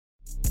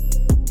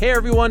Hey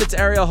everyone, it's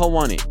Ariel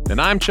Helwani. And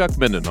I'm Chuck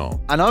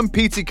Mindenhall. And I'm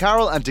Pete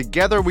Carroll, and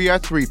together we are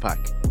 3-Pack.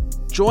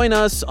 Join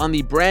us on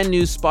the brand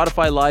new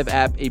Spotify Live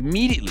app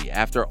immediately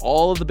after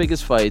all of the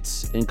biggest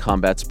fights in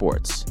combat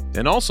sports.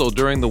 And also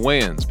during the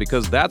weigh-ins,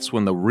 because that's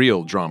when the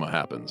real drama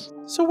happens.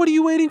 So what are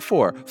you waiting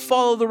for?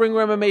 Follow the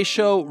Ringer MMA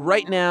show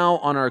right now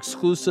on our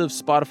exclusive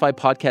Spotify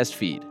podcast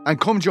feed. And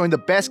come join the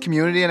best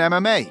community in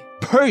MMA.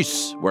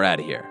 Peace! We're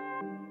out of here.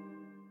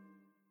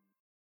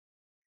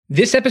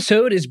 This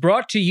episode is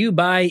brought to you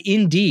by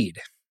Indeed.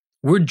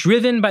 We're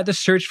driven by the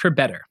search for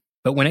better.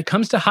 But when it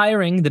comes to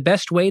hiring, the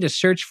best way to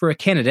search for a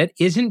candidate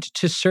isn't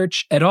to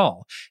search at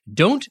all.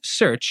 Don't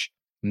search,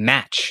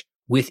 match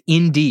with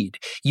Indeed.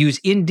 Use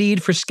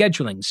Indeed for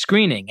scheduling,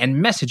 screening,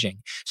 and messaging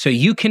so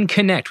you can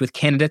connect with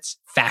candidates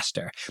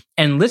faster.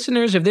 And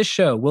listeners of this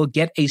show will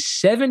get a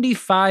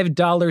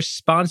 $75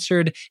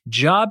 sponsored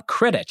job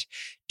credit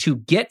to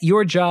get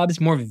your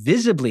jobs more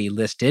visibly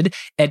listed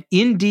at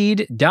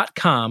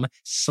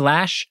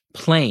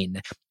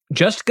Indeed.com/plane.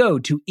 Just go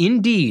to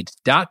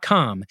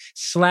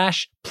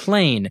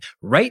Indeed.com/plane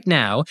right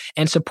now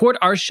and support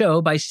our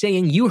show by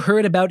saying you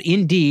heard about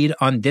Indeed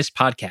on this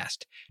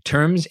podcast.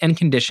 Terms and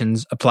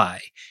conditions apply.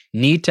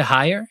 Need to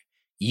hire?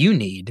 You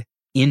need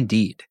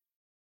Indeed.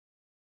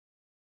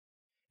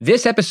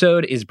 This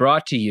episode is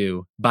brought to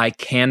you by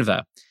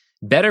Canva.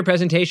 Better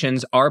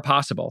presentations are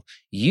possible.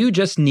 You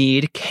just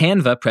need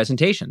Canva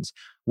presentations.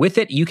 With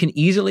it, you can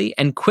easily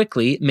and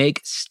quickly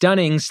make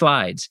stunning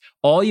slides.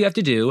 All you have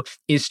to do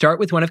is start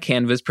with one of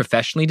Canva's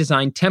professionally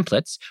designed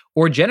templates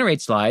or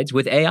generate slides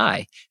with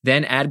AI.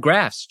 Then add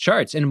graphs,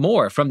 charts, and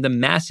more from the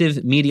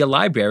massive media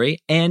library,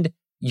 and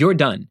you're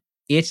done.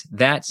 It's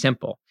that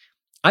simple.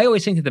 I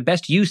always think that the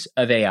best use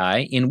of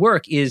AI in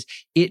work is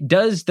it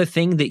does the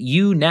thing that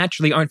you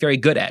naturally aren't very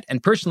good at.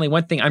 And personally,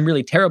 one thing I'm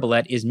really terrible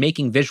at is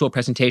making visual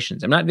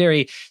presentations. I'm not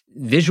very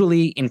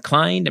visually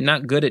inclined. I'm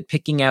not good at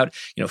picking out,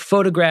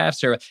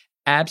 photographs or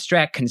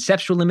abstract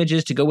conceptual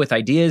images to go with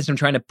ideas I'm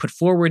trying to put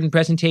forward in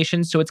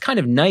presentations. So it's kind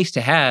of nice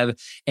to have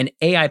an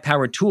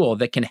AI-powered tool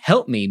that can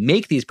help me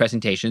make these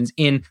presentations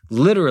in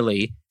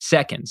literally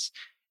seconds.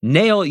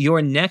 Nail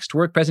your next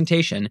work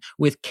presentation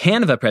with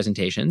Canva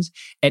presentations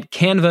at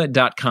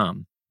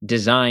canva.com,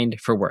 designed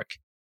for work.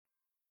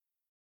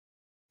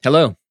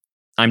 Hello,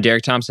 I'm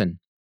Derek Thompson.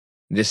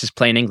 This is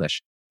Plain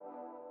English.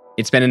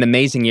 It's been an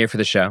amazing year for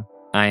the show.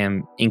 I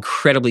am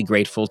incredibly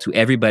grateful to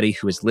everybody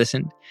who has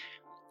listened.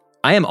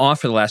 I am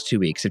off for the last 2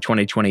 weeks of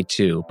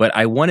 2022, but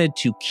I wanted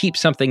to keep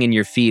something in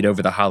your feed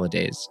over the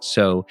holidays.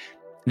 So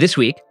this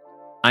week,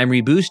 I'm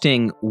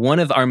reboosting one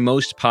of our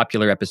most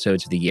popular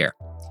episodes of the year.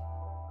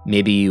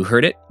 Maybe you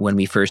heard it when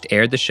we first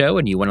aired the show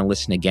and you want to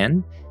listen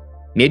again.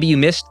 Maybe you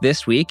missed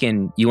this week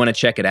and you want to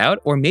check it out.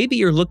 Or maybe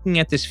you're looking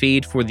at this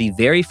feed for the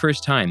very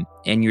first time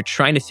and you're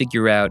trying to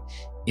figure out,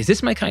 is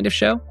this my kind of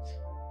show?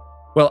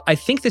 Well, I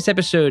think this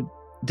episode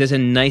does a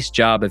nice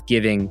job of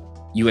giving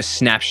you a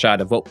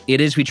snapshot of what it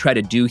is we try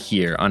to do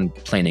here on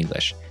Plain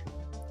English.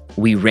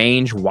 We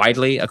range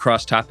widely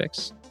across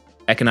topics: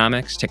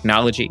 economics,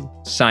 technology,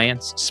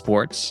 science,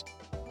 sports.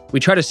 We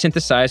try to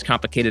synthesize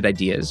complicated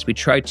ideas. We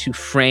try to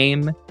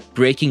frame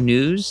breaking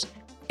news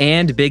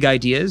and big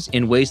ideas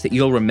in ways that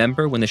you'll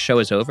remember when the show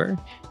is over.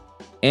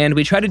 And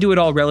we try to do it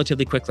all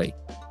relatively quickly.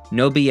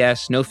 No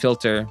BS, no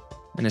filter,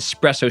 an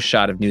espresso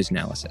shot of news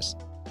analysis.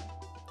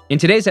 In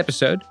today's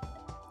episode,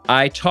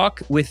 I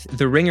talk with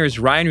The Ringer's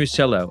Ryen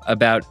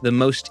about the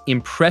most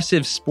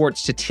impressive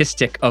sports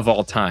statistic of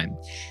all time.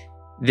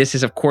 This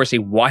is, of course, a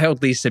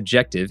wildly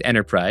subjective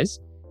enterprise.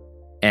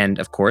 And,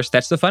 of course,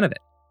 that's the fun of it.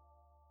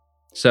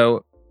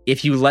 So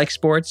if you like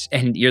sports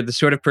and you're the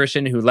sort of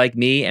person who, like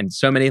me and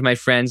so many of my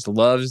friends,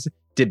 loves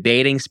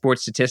debating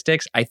sports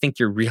statistics, I think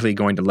you're really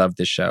going to love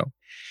this show.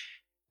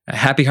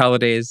 Happy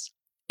holidays.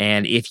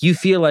 And if you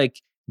feel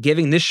like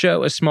giving this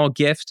show a small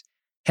gift,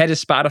 head to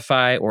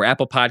Spotify or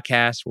Apple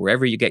Podcasts,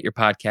 wherever you get your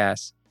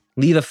podcasts.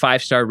 Leave a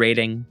 5-star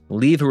rating.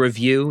 Leave a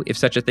review if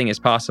such a thing is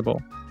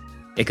possible.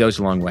 It goes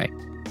a long way.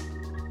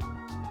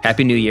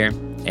 Happy New Year,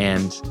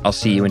 and I'll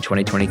see you in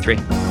 2023.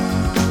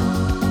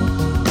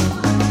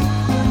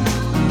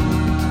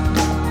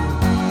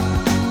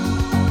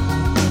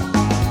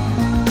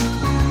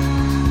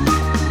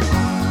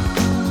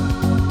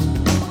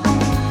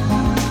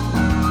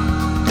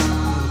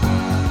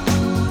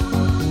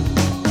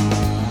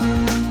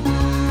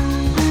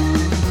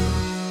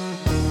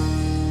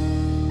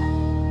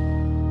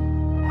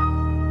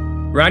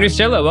 Ryen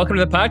Russillo, welcome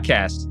to the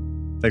podcast.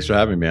 Thanks for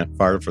having me, man.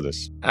 Fired up for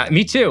this.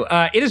 Me too.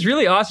 It is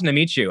really awesome to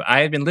meet you.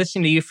 I have been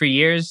listening to you for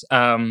years.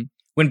 When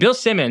Bill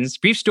Simmons,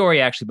 brief story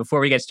actually, before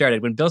we get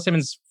started, when Bill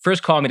Simmons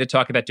first called me to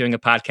talk about doing a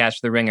podcast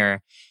for The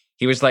Ringer,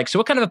 he was like, so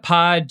what kind of a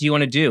pod do you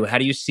want to do? How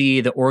do you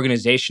see the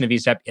organization of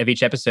each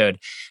episode? And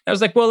I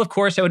was like, well, of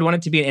course, I would want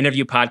it to be an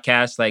interview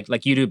podcast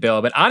like you do, Bill.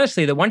 But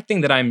honestly, the one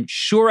thing that I'm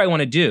sure I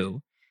want to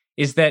do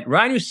is that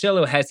Ryen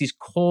Russillo has these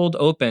cold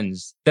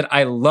opens that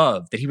I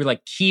love, that he really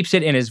keeps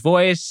it in his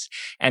voice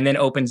and then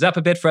opens up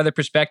a bit for other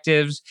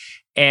perspectives.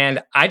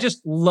 And I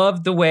just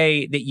love the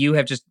way that you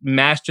have just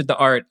mastered the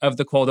art of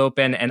the cold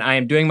open, and I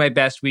am doing my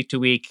best week to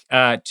week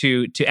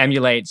to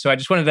emulate. So I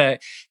just wanted to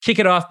kick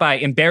it off by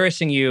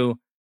embarrassing you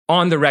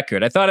on the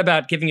record. I thought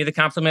about giving you the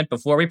compliment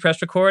before we press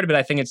record, but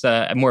I think it's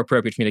more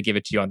appropriate for me to give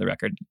it to you on the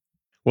record.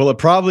 Well, it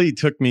probably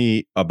took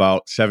me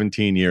about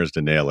 17 years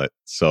to nail it.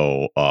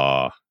 So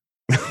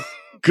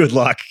good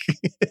luck.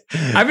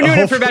 I've been doing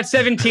it for about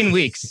 17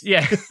 weeks.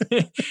 Yeah.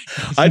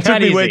 It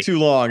took me way too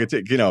long. It's,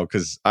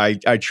 because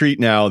I treat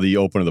now the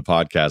open of the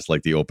podcast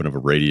like the open of a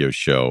radio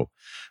show.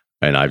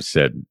 And I've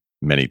said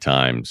many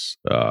times,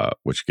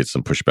 which gets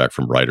some pushback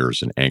from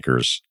writers and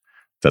anchors,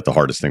 that the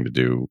hardest thing to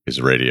do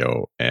is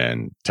radio,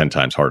 and 10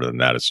 times harder than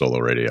that is solo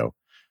radio.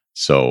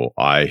 So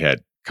I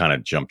had kind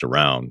of jumped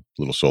around.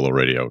 Little solo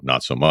radio,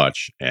 not so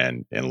much.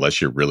 And unless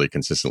you're really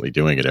consistently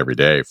doing it every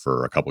day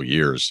for a couple of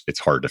years, it's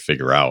hard to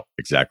figure out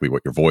exactly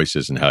what your voice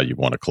is and how you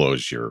want to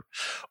close your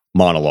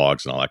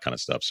monologues and all that kind of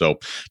stuff. So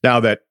now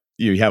that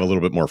you have a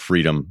little bit more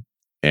freedom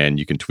and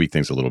you can tweak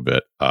things a little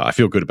bit, I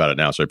feel good about it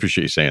now. So I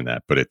appreciate you saying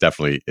that. But it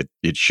definitely,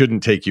 it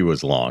shouldn't take you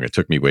as long. It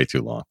took me way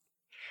too long.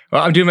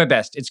 Well, I'm doing my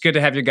best. It's good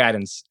to have your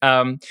guidance.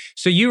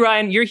 So you,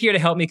 Ryen, you're here to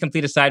help me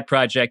complete a side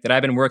project that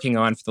I've been working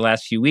on for the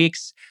last few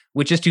weeks,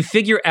 which is to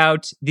figure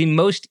out the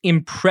most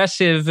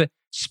impressive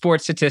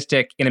sports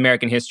statistic in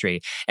American history.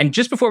 And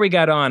just before we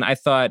got on, I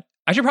thought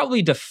I should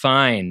probably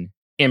define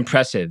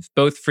impressive,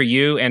 both for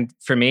you and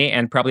for me,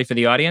 and probably for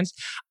the audience.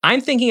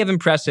 I'm thinking of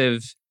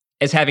impressive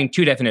as having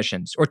two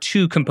definitions or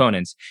two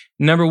components.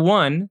 Number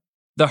one,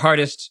 the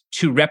hardest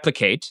to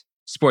replicate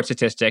sports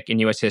statistic in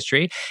US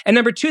history. And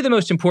number two, the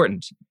most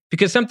important,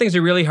 because some things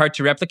are really hard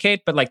to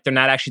replicate, but they're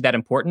not actually that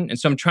important. And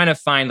so I'm trying to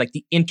find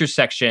the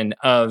intersection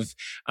of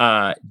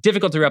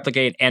difficult to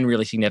replicate and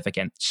really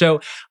significant.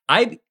 So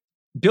I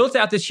built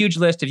out this huge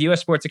list of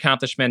US sports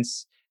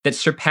accomplishments that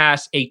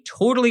surpass a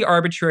totally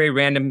arbitrary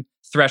random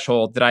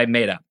threshold that I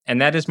made up.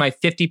 And that is my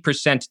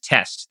 50%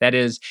 test. That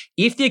is,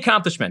 if the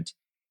accomplishment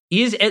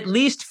is at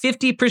least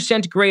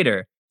 50%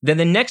 greater than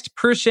the next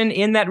person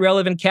in that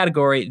relevant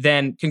category,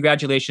 then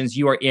congratulations,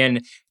 you are in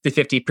the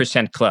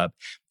 50% club.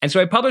 And so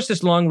I published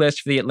this long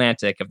list for The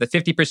Atlantic of the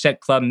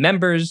 50% club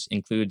members,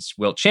 includes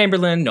Wilt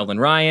Chamberlain, Nolan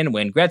Ryan,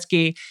 Wayne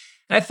Gretzky.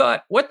 And I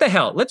thought, what the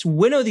hell? Let's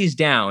winnow these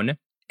down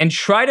and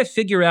try to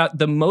figure out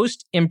the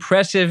most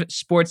impressive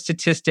sports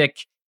statistic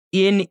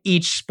in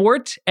each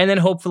sport, and then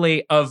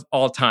hopefully of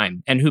all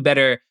time. And who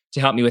better to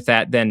help me with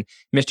that than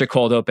Mr.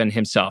 Cold Open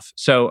himself.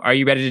 So are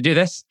you ready to do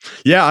this?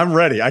 Yeah, I'm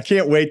ready. I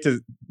can't wait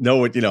to know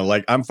what,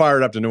 I'm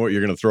fired up to know what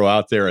you're going to throw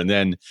out there. And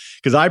then,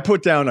 because I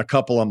put down a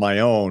couple on my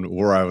own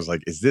where I was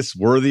like, is this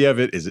worthy of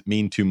it? Is it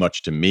mean too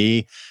much to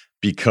me?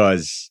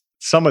 Because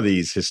some of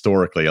these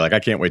historically, I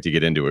can't wait to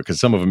get into it, because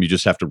some of them you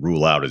just have to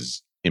rule out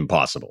as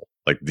impossible.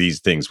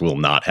 These things will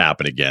not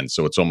happen again.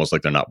 So it's almost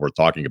like they're not worth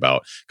talking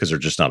about because they're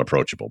just not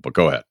approachable. But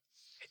go ahead.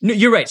 No,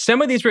 you're right.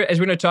 Some of these, as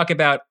we're going to talk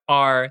about,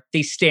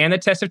 they stand the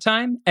test of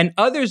time, and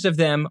others of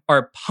them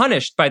are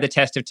punished by the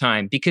test of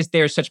time because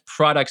they're such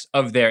products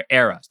of their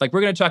era.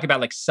 We're going to talk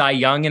about Cy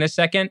Young in a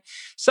second.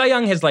 Cy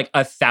Young has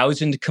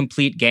 1,000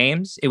 complete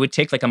games. It would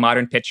take a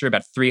modern pitcher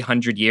about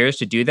 300 years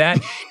to do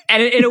that.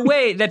 And in a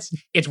way,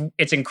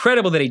 it's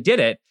incredible that he did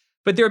it.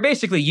 But they were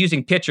basically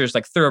using pitchers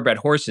like thoroughbred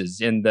horses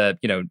in the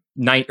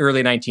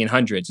early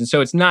 1900s, and so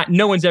it's not.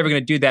 No one's ever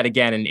going to do that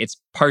again, and it's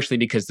partially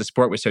because the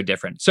sport was so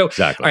different. So,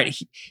 exactly. All right,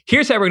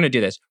 here's how we're going to do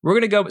this. We're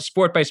going to go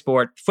sport by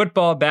sport: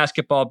 football,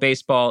 basketball,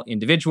 baseball,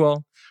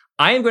 individual.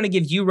 I am going to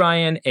give you,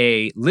 Ryen,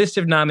 a list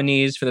of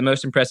nominees for the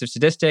most impressive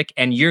statistic,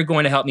 and you're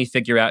going to help me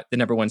figure out the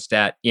number one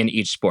stat in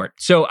each sport.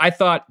 So I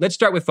thought, let's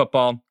start with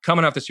football,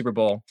 coming off the Super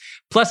Bowl.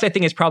 Plus, I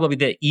think it's probably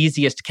the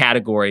easiest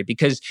category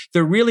because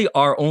there really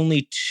are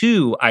only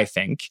two, I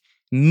think,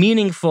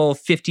 meaningful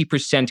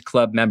 50%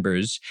 club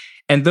members,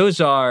 and those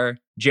are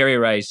Jerry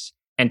Rice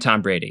and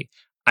Tom Brady.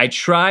 I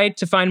tried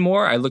to find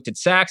more. I looked at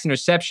sacks,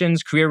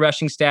 interceptions, career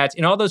rushing stats.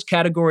 In all those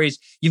categories,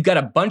 you've got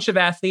a bunch of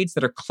athletes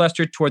that are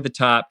clustered toward the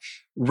top.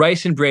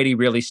 Rice and Brady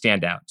really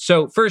stand out.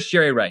 So first,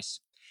 Jerry Rice.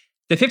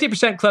 The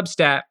 50% club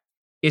stat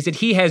is that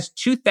he has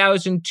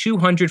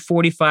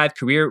 2,245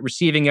 career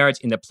receiving yards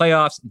in the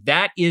playoffs.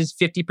 That is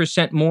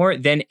 50% more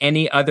than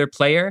any other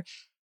player.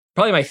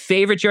 Probably my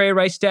favorite Jerry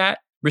Rice stat,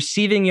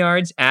 receiving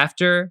yards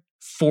after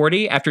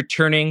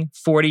turning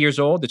 40 years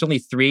old. There's only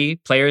 3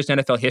 players in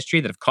NFL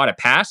history that have caught a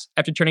pass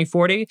after turning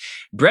 40.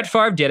 Brett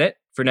Favre did it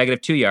for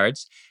 -2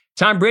 yards.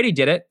 Tom Brady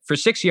did it for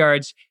 6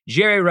 yards.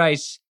 Jerry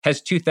Rice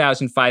has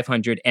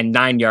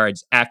 2,509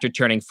 yards after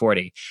turning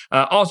 40.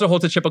 Also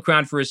holds a triple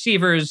crown for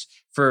receivers,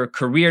 for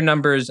career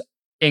numbers.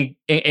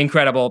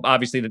 Incredible.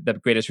 Obviously, the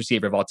greatest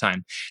receiver of all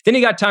time. Then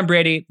you got Tom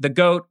Brady, the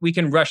GOAT. We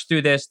can rush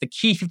through this. The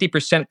key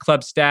 50%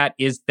 club stat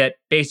is that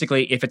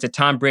basically if it's a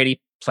Tom Brady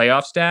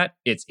playoff stat,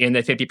 it's in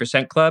the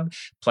 50% club.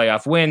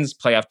 Playoff wins,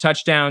 playoff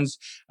touchdowns,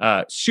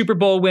 Super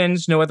Bowl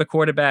wins. No other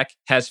quarterback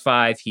has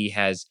 5. He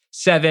has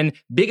 7.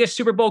 Biggest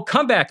Super Bowl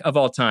comeback of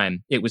all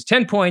time. It was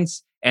 10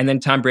 points. And then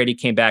Tom Brady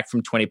came back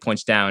from 20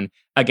 points down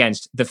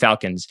against the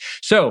Falcons.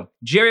 So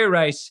Jerry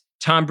Rice,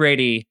 Tom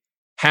Brady,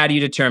 how do you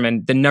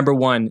determine the number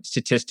one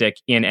statistic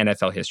in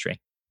NFL history?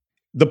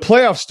 The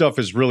playoff stuff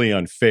is really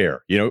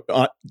unfair,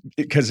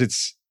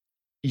 because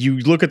you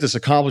look at this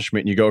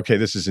accomplishment and you go, okay,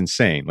 this is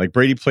insane. Like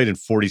Brady played in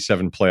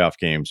 47 playoff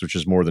games, which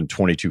is more than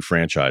 22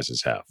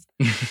 franchises have.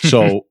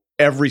 So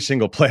every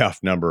single playoff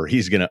number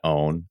he's going to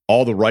own.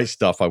 All the right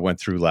stuff I went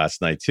through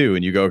last night too.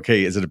 And you go,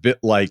 okay, is it a bit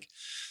like,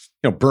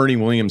 Bernie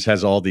Williams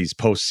has all these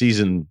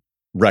postseason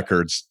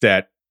records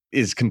that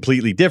is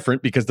completely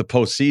different because the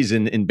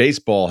postseason in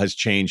baseball has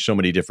changed so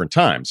many different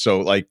times. So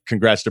like,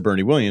 congrats to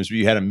Bernie Williams, but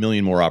you had a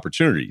million more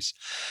opportunities.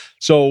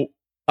 So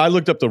I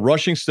looked up the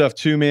rushing stuff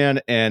too, man.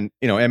 And,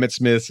 Emmitt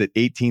Smith's at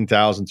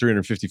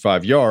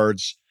 18,355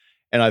 yards.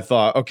 And I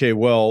thought, okay,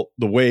 well,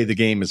 the way the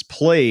game is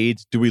played,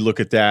 do we look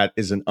at that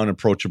as an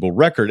unapproachable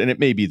record? And it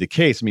may be the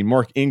case. I mean,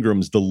 Mark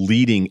Ingram's the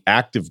leading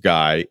active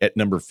guy at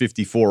number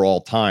 54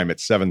 all time at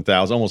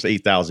 7,000, almost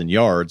 8,000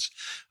 yards.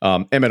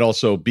 Emmitt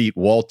also beat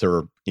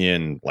Walter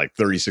in like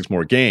 36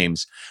 more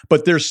games.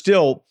 But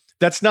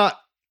that's not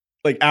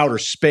like outer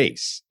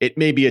space. It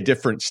may be a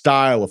different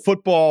style of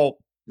football.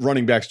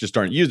 Running backs just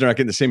aren't used. They're not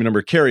getting the same number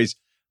of carries,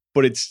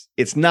 but it's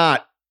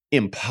not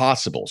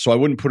impossible. So I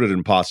wouldn't put it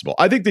impossible.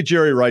 I think the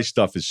Jerry Rice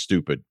stuff is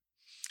stupid.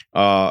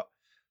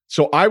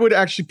 So I would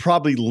actually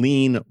probably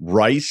lean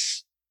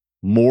Rice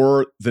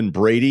more than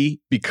Brady,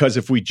 because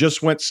if we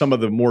just went some of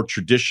the more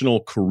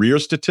traditional career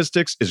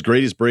statistics, as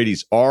great as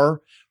Brady's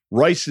are,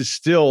 Rice is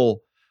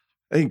still,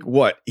 I think,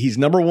 he's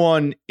number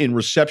one in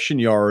reception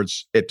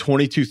yards at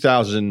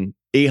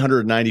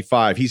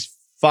 22,895. He's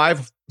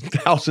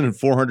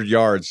 5,400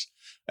 yards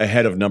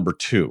ahead of number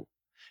two.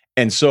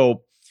 And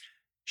so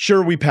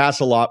sure, we pass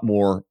a lot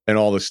more and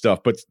all this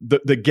stuff, but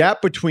the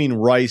gap between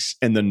Rice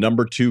and the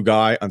number two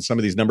guy on some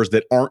of these numbers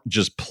that aren't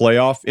just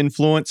playoff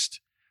influenced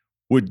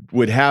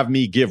would have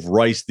me give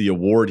Rice the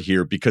award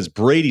here, because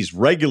Brady's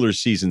regular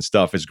season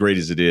stuff, as great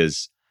as it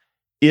is,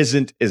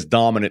 isn't as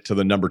dominant to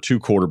the number two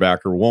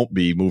quarterback, or won't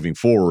be moving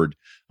forward,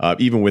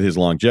 even with his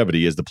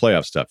longevity, as the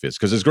playoff stuff is.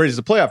 Because as great as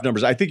the playoff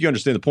numbers, I think you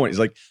understand the point. Is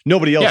like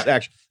nobody else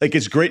actually, like,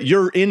 it's great.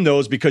 You're in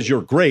those because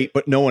you're great,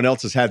 but no one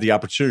else has had the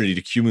opportunity to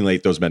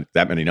accumulate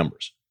that many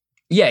numbers.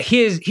 Yeah,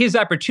 his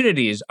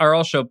opportunities are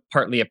also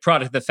partly a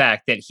product of the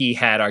fact that he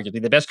had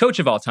arguably the best coach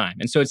of all time.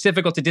 And so it's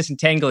difficult to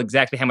disentangle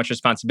exactly how much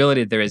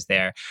responsibility there is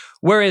there.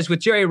 Whereas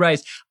with Jerry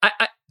Rice,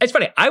 it's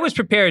funny, I was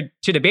prepared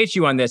to debate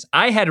you on this.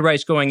 I had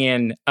Rice going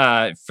in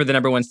for the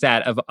number one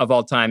stat of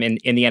all time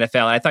in the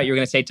NFL. I thought you were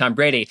going to say Tom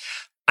Brady.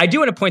 I do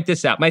want to point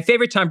this out. My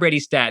favorite Tom Brady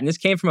stat, and this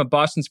came from a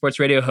Boston sports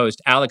radio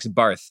host, Alex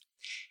Barth.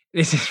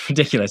 This is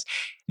ridiculous.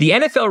 The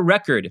NFL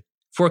record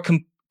for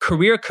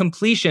career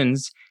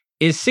completions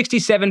is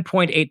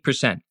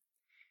 67.8%.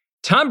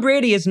 Tom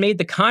Brady has made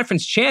the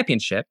conference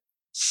championship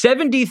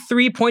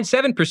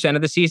 73.7%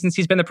 of the seasons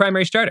he's been the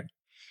primary starter.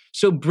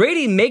 So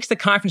Brady makes the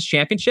conference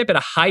championship at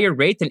a higher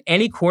rate than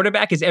any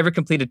quarterback has ever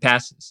completed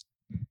passes.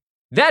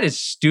 That is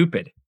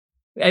stupid.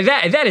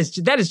 That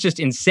is just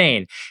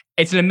insane.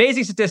 It's an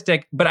amazing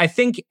statistic, but I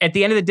think at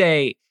the end of the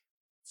day,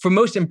 for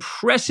most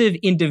impressive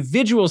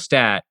individual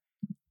stat,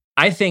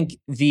 I think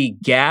the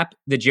gap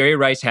that Jerry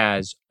Rice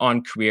has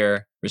on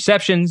career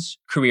receptions,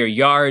 career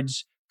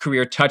yards,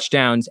 career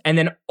touchdowns, and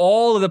then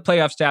all of the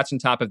playoff stats on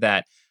top of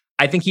that,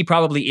 I think he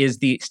probably is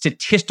the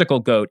statistical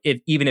GOAT,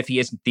 even if he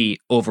isn't the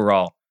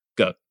overall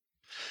GOAT.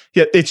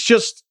 Yeah,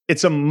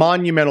 it's a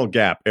monumental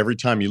gap every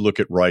time you look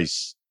at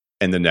Rice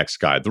and the next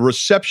guy. The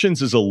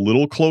receptions is a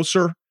little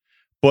closer,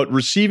 but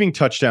receiving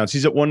touchdowns,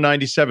 he's at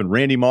 197.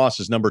 Randy Moss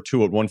is number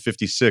two at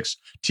 156.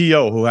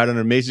 T.O., who had an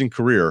amazing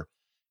career,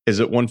 is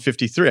at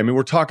 153. I mean,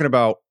 we're talking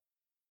about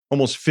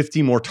almost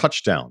 50 more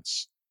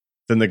touchdowns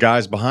than the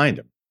guys behind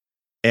him.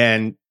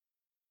 And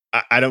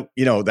I don't,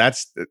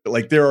 that's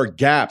like, there are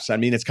gaps. I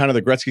mean, it's kind of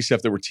the Gretzky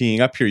stuff that we're teeing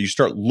up here. You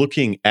start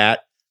looking at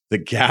the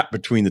gap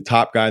between the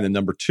top guy and the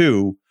number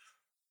two.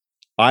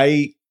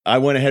 I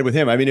went ahead with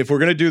him. I mean, if we're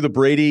going to do the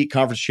Brady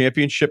conference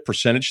championship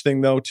percentage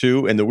thing though,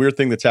 too, and the weird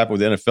thing that's happened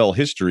with NFL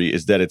history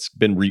is that it's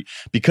been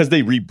because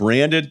they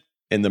rebranded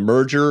in the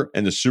merger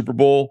and the Super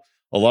Bowl,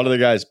 a lot of the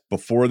guys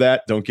before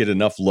that don't get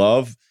enough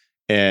love.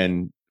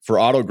 And for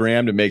Otto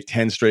Graham to make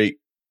 10 straight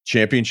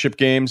championship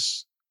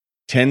games,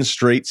 10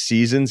 straight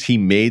seasons, he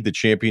made the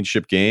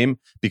championship game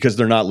because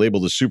they're not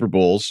labeled as Super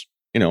Bowls,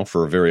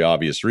 for a very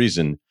obvious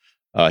reason.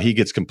 He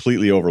gets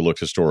completely overlooked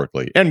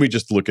historically. And we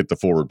just look at the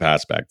forward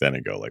pass back then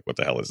and go like, what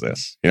the hell is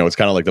this? It's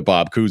kind of like the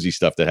Bob Cousy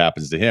stuff that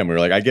happens to him. We were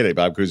like, I get it.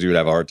 Bob Cousy would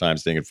have a hard time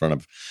staying in front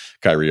of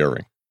Kyrie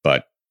Irving.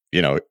 But,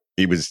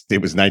 it was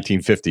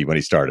 1950 when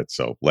he started.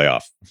 So lay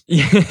off.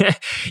 Yeah.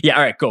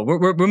 All right, cool.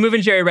 We're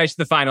moving Jerry Rice to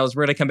the finals.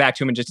 We're going to come back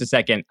to him in just a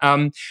second.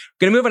 Going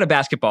to move on to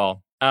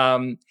basketball.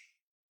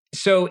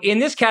 So in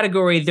this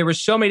category, there were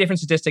so many different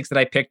statistics that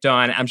I picked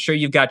on. I'm sure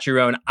you've got your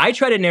own. I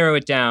try to narrow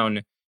it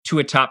down to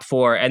a top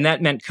four, and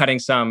that meant cutting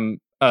some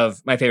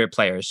of my favorite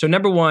players. So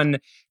number one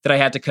that I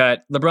had to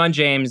cut, LeBron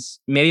James,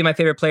 maybe my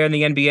favorite player in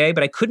the NBA,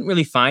 but I couldn't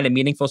really find a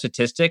meaningful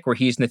statistic where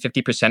he's in the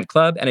 50%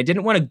 club. And I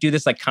didn't want to do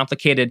this like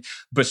complicated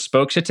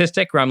bespoke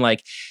statistic where I'm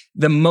like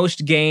the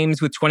most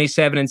games with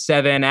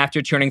 27-7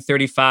 after turning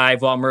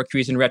 35 while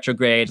Mercury's in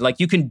retrograde. Like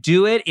you can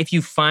do it if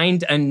you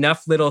find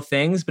enough little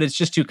things, but it's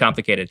just too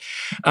complicated.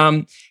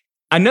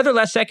 Another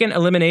last second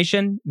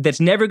elimination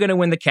that's never going to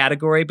win the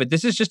category, but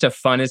this is just a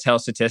fun as hell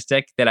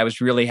statistic that I was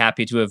really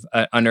happy to have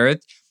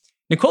unearthed.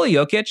 Nikola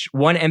Jokic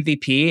won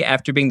MVP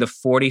after being the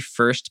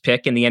 41st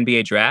pick in the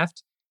NBA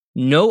draft.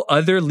 No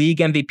other league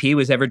MVP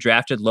was ever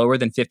drafted lower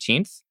than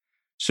 15th.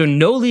 So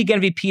no league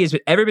MVP has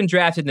ever been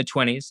drafted in the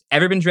 20s,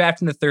 ever been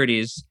drafted in the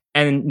 30s,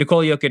 and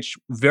Nikola Jokic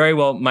very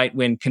well might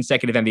win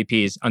consecutive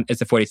MVPs as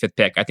the 45th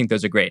pick. I think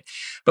those are great.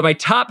 But my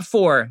top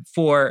four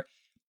for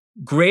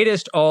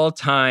greatest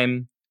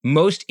all-time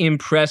most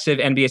impressive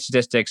NBA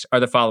statistics are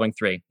the following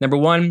three. Number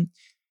one,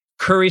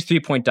 Curry's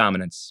three-point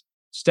dominance.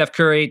 Steph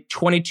Curry,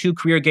 22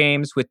 career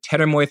games with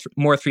 10 or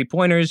more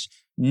three-pointers.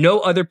 No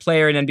other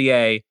player in the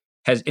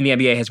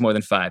NBA has more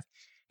than 5.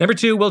 Number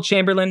two, Wilt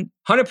Chamberlain,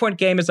 100-point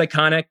game is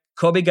iconic.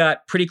 Kobe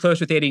got pretty close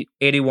with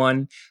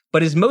 81.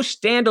 But his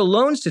most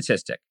standalone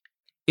statistic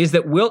is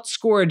that Wilt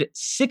scored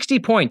 60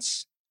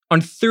 points on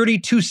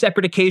 32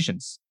 separate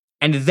occasions.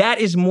 And that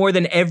is more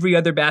than every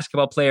other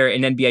basketball player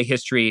in NBA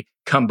history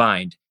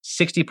combined.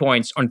 60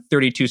 points on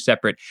 32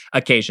 separate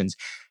occasions.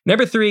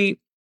 Number three,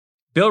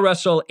 Bill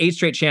Russell, 8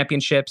 straight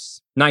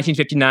championships,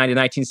 1959 to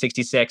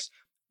 1966.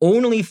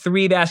 Only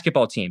 3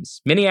 basketball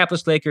teams,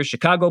 Minneapolis Lakers,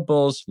 Chicago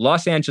Bulls,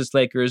 Los Angeles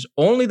Lakers,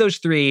 only those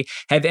 3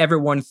 have ever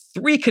won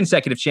 3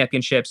 consecutive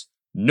championships.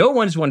 No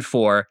one's won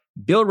 4.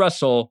 Bill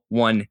Russell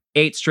won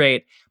 8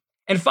 straight.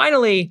 And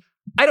finally,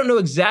 I don't know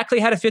exactly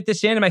how to fit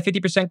this in my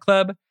 50%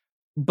 club,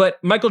 but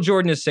Michael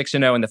Jordan is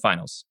 6-0 in the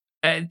finals.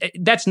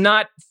 That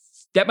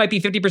might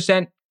be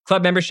 50%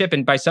 club membership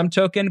and by some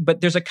token, but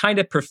there's a kind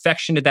of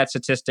perfection to that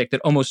statistic that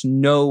almost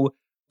no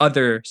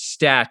other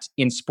stat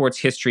in sports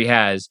history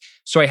has.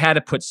 So I had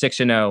to put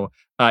 6-0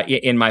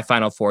 in my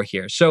final four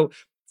here. So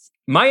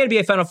my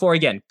NBA final four,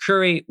 again,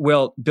 Curry,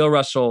 Wilt, Bill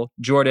Russell,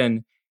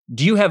 Jordan.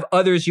 Do you have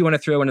others you want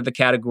to throw into the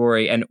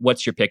category? And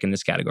what's your pick in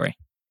this category?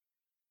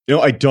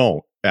 I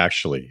don't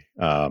actually.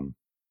 I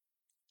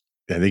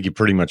think you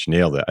pretty much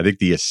nailed it. I think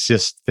the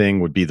assist thing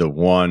would be the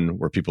one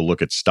where people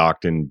look at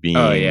Stockton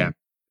being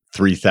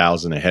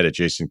 3,000 ahead of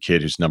Jason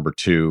Kidd, who's number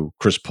 2.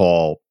 Chris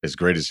Paul, as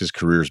great as his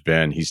career's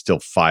been, he's still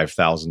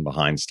 5,000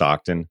 behind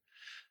Stockton.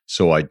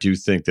 So I do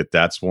think that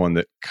that's one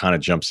that kind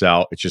of jumps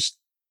out. It's just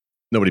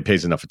nobody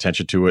pays enough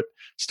attention to it.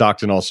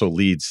 Stockton also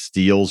leads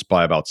steals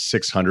by about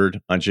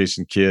 600 on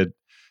Jason Kidd,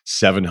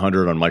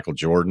 700 on Michael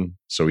Jordan.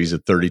 So he's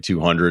at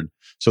 3,200.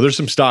 So there's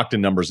some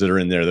Stockton numbers that are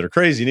in there that are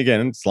crazy. And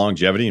again, it's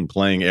longevity and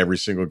playing every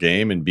single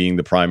game and being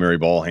the primary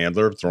ball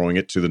handler, throwing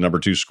it to the number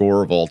 2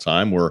 scorer of all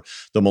time, where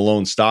the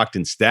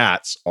Malone-Stockton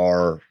stats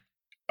are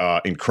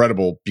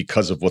incredible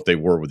because of what they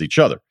were with each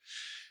other.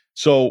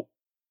 So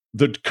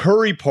the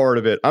Curry part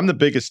of it, I'm the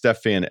biggest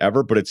Steph fan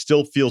ever, but it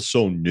still feels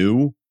so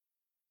new.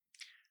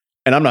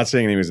 And I'm not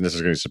saying anyone's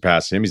necessarily going to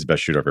surpass him. He's the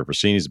best shooter I've ever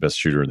seen. He's the best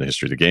shooter in the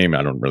history of the game.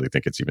 I don't really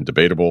think it's even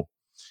debatable.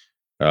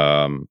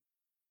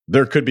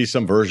 There could be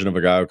some version of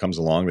a guy who comes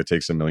along that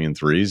takes 1 million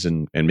threes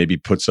and maybe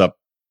puts up,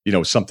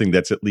 something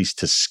that's at least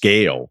to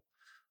scale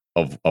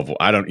of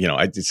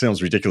it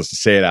sounds ridiculous to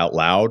say it out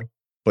loud,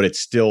 but it's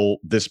still,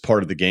 this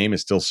part of the game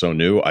is still so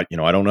new. I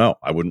don't know.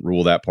 I wouldn't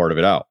rule that part of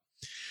it out.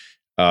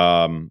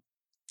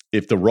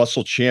 If the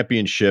Russell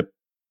championship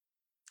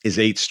is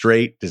 8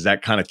 straight, does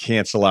that kind of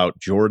cancel out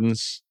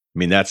Jordan's? I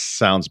mean, that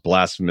sounds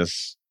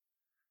blasphemous,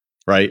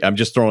 right? I'm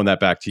just throwing that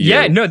back to you.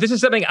 Yeah, no, this is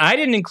something I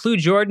didn't include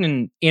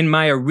Jordan in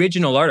my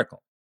original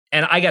article.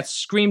 And I got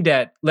screamed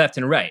at left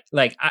and right.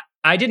 Like,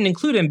 I didn't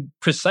include him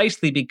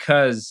precisely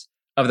because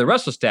of the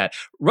Russell stat.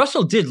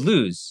 Russell did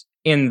lose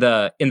in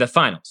the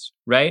finals,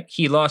 right?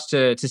 He lost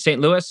to St.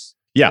 Louis.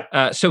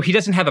 Yeah. So he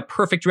doesn't have a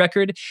perfect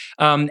record.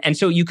 And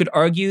so you could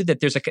argue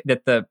that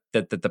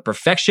the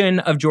perfection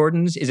of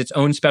Jordan's is its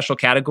own special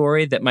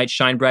category that might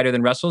shine brighter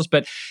than Russell's.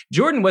 But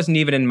Jordan wasn't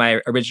even in my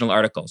original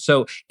article.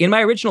 So in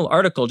my original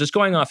article, just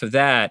going off of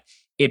that,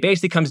 it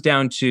basically comes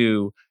down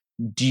to,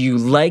 do you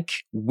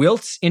like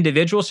Wilt's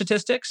individual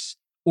statistics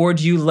or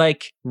do you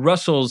like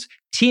Russell's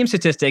team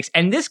statistics?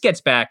 And this gets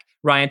back,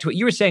 Ryen, to what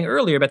you were saying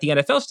earlier about the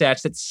NFL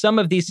stats, that some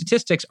of these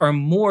statistics are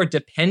more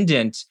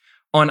dependent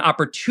on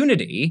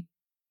opportunity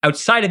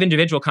outside of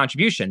individual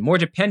contribution, more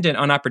dependent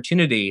on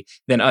opportunity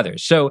than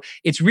others. So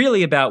it's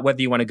really about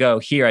whether you want to go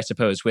here, I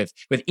suppose, with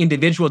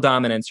individual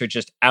dominance or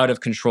just out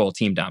of control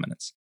team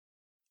dominance.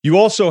 You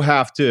also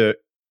have to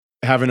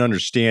have an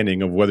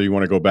understanding of whether you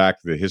want to go back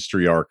to the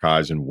history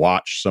archives and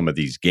watch some of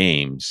these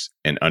games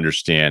and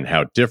understand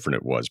how different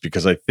it was,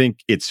 because I think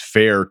it's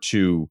fair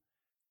to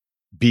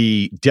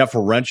be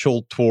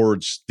deferential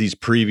towards these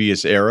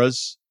previous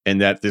eras and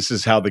that this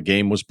is how the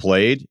game was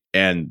played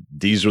and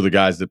these are the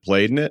guys that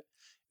played in it.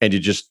 And you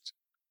just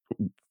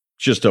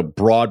a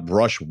broad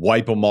brush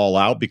wipe them all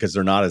out because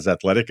they're not as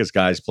athletic as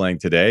guys playing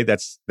today.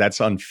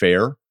 That's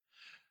unfair.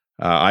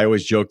 I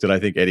always joke that I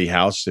think Eddie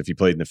House, if he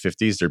played in the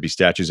 50s, there'd be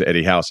statues of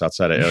Eddie House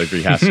outside of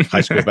every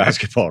high school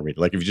basketball arena.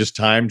 Like if you just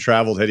time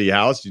traveled Eddie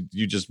House,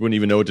 you just wouldn't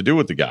even know what to do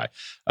with the guy.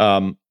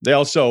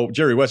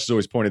 Jerry West has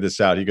always pointed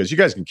this out. He goes, you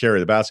guys can carry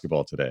the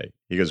basketball today.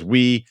 He goes,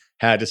 we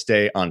had to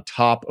stay on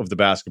top of the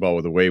basketball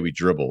with the way we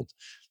dribbled.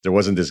 There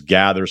wasn't this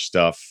gather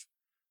stuff.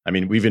 I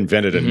mean, we've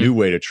invented a new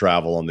way to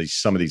travel on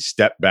some of these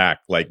step back,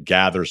 like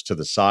gathers to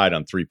the side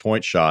on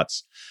 3-point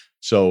shots.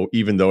 So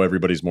even though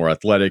everybody's more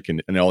athletic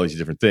and all these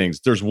different things,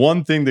 there's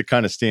one thing that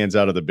kind of stands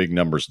out of the big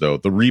numbers, though.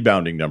 The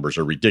rebounding numbers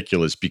are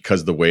ridiculous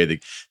because the way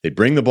they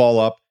bring the ball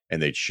up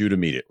and they'd shoot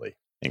immediately.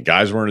 And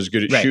guys weren't as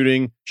good at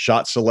shooting.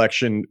 Shot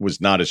selection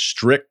was not as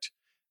strict.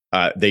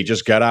 They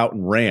just got out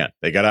and ran.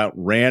 They got out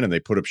and ran, and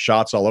they put up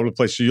shots all over the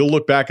place. So you'll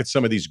look back at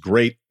some of these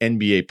great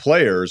NBA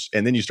players,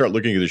 and then you start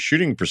looking at the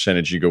shooting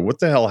percentage. And you go, what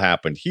the hell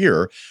happened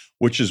here?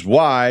 Which is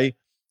why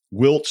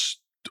Wilt's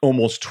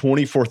almost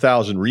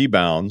 24,000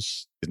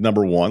 rebounds is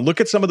number one. Look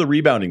at some of the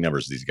rebounding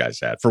numbers these guys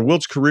had. For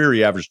Wilt's career,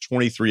 he averaged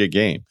 23 a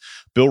game.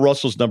 Bill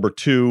Russell's number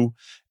two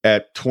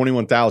at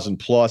 21,000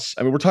 plus.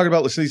 I mean, we're talking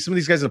about some of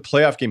these guys in a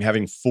playoff game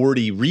having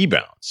 40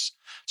 rebounds.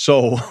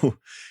 So,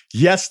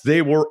 yes,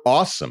 they were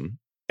awesome,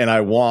 and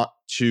I want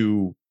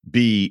to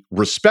be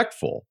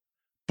respectful,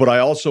 but I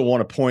also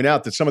want to point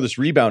out that some of this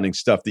rebounding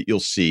stuff that you'll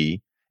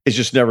see is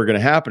just never going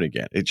to happen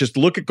again. It just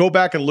go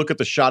back and look at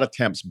the shot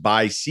attempts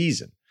by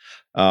season.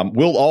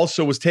 Will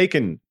also was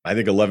taking, I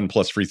think, 11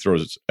 plus free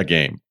throws a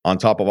game on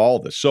top of all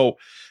of this. So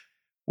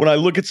when I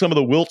look at some of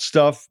the Wilt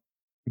stuff,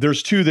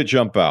 there's two that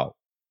jump out.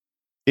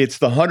 It's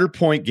the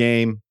 100-point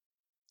game,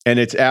 and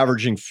it's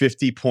averaging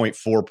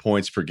 50.4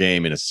 points per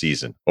game in a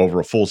season, over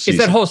a full season.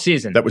 It's that whole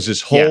season. That was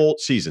his whole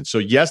season. So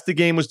yes, the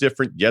game was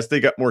different. Yes, they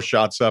got more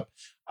shots up.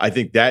 I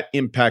think that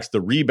impacts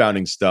the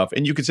rebounding stuff.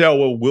 And you could say, oh,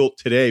 well, Wilt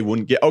today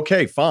wouldn't get,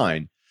 okay,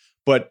 fine.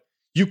 But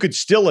you could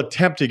still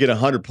attempt to get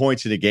 100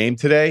 points in a game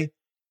today,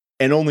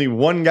 and only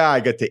one guy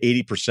got to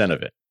 80%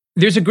 of it.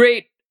 There's a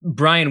great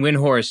Brian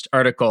Windhorst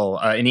article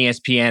in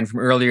ESPN from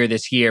earlier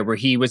this year where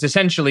he was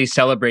essentially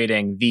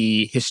celebrating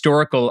the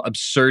historical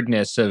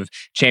absurdness of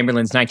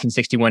Chamberlain's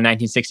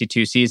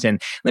 1961-1962 season.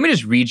 Let me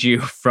just read you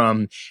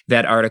from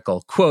that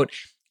article. Quote,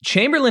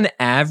 Chamberlain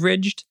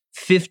averaged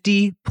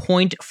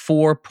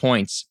 50.4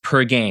 points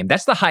per game.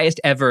 That's the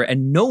highest ever,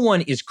 and no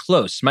one is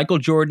close. Michael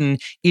Jordan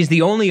is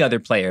the only other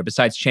player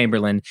besides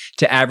Chamberlain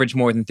to average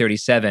more than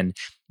 37.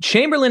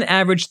 Chamberlain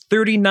averaged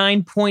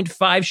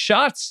 39.5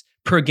 shots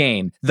per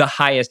game, the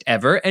highest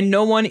ever, and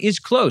no one is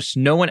close.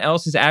 No one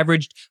else has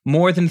averaged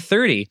more than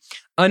 30.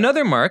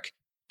 Another mark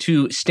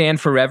to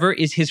stand forever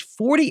is his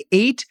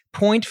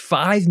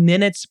 48.5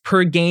 minutes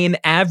per game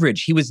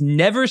average. He was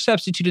never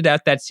substituted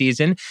out that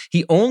season.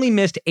 He only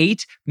missed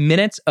 8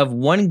 minutes of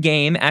one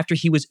game after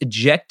he was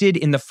ejected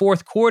in the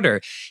fourth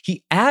quarter.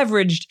 He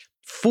averaged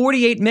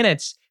 48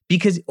 minutes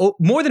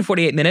more than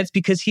 48 minutes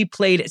because he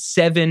played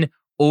 7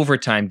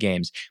 overtime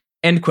games.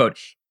 End quote.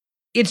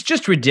 It's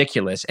just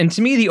ridiculous. And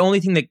to me, the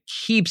only thing that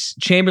keeps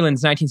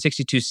Chamberlain's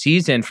 1962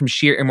 season from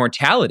sheer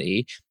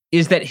immortality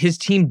is that his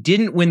team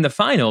didn't win the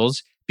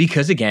finals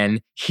because,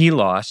 again, he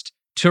lost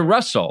to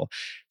Russell.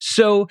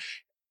 So,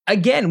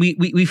 again,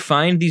 we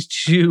find these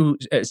two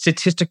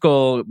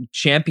statistical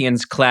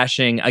champions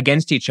clashing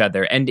against each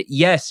other. And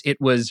yes, it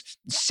was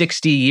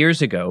 60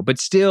 years ago, but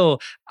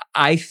still,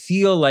 I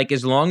feel like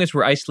as long as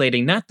we're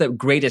isolating not the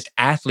greatest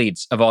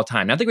athletes of all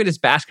time, not the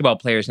greatest basketball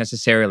players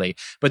necessarily,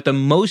 but the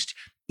most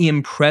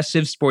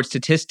impressive sports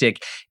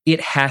statistic,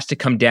 it has to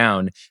come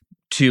down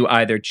to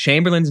either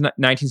Chamberlain's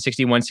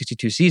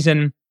 1961-62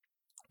 season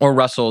or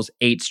Russell's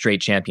 8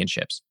 straight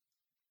championships.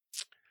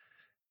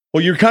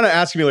 Well, you're kind of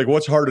asking me, like,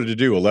 what's harder to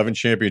do, 11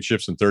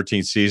 championships in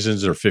 13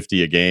 seasons or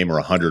 50 a game or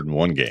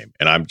 101 game?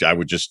 And I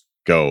would just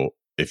go,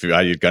 if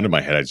I had a gun to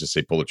my head, I'd just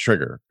say pull the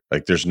trigger.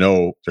 Like, there's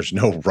no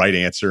right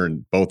answer,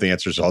 and both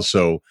answers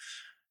also,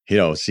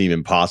 seem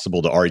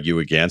impossible to argue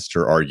against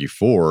or argue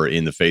for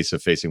in the face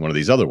of facing one of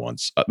these other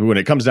ones. When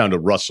it comes down to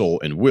Russell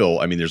and Will,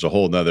 I mean, there's a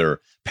whole nother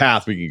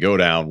path we can go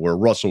down where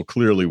Russell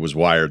clearly was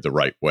wired the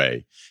right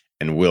way,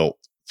 and Will,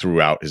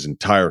 throughout his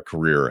entire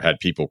career, had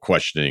people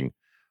questioning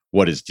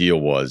what his deal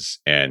was.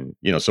 And,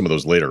 some of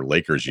those later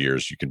Lakers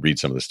years, you can read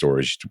some of the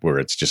stories where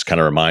it's just kind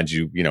of reminds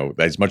you,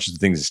 as much as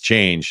things has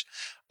changed,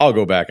 I'll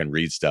go back and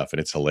read stuff, and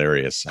it's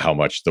hilarious how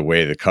much the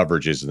way the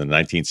coverage is in the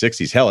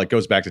 1960s. Hell, it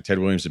goes back to Ted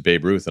Williams and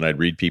Babe Ruth, and I'd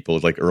read people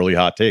like early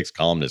hot takes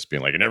columnists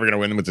being like, you're never going to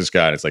win with this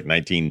guy. And it's like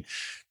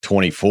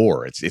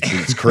 1924.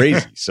 It's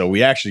crazy. So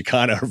we actually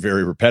kind of are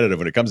very repetitive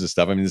when it comes to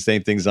stuff. I mean, the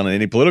same thing's on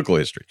any political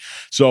history.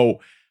 So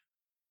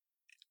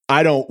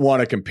I don't want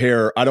to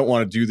compare. I don't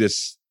want to do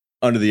this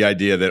under the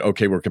idea that,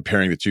 okay, we're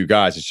comparing the two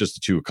guys. It's just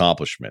the two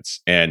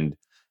accomplishments. And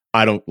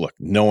no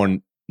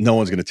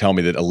one's going to tell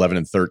me that 11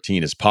 and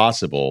 13 is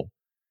possible,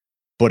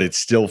 but it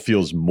still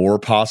feels more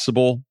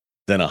possible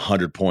than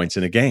 100 points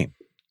in a game.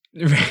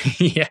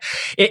 Yeah.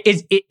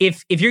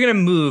 If you're going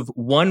to move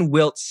one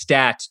Wilt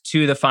stat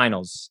to the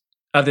finals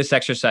of this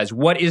exercise,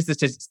 what is the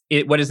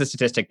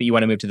statistic that you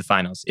want to move to the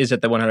finals? Is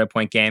it the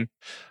 100-point game?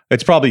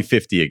 It's probably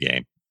 50 a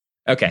game.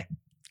 Okay.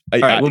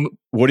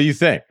 What do you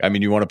think? I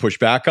mean, you want to push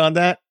back on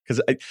that?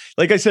 Because,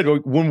 like I said,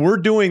 when we're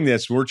doing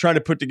this, we're trying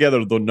to put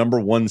together the number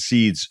one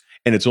seeds,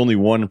 and it's only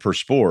one per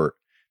sport.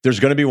 There's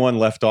going to be one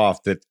left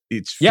off that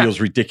it feels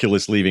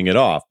ridiculous leaving it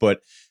off.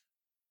 But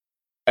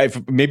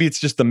maybe it's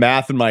just the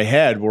math in my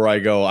head where I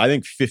go, I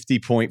think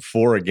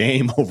 50.4 a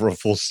game over a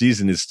full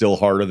season is still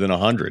harder than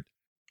 100.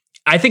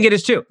 I think it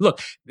is too. Look,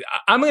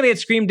 I'm going to get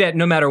screamed at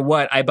no matter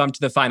what I bump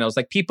to the finals.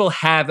 Like, people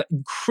have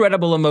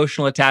incredible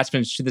emotional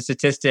attachments to the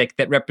statistic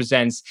that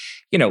represents,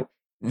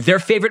 their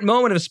favorite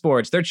moment of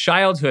sports, their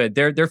childhood,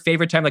 their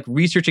favorite time, like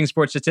researching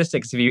sports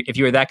statistics, if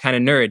you were that kind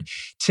of nerd.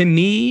 To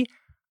me,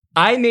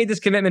 I made this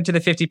commitment to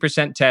the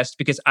 50% test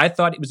because I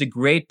thought it was a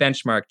great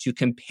benchmark to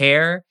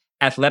compare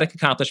athletic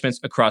accomplishments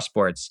across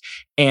sports.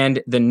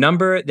 And the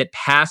number that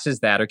passes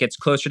that or gets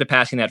closer to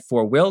passing that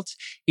for Wilt,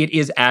 it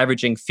is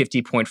averaging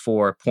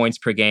 50.4 points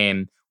per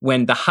game,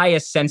 when the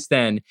highest since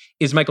then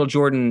is Michael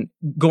Jordan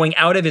going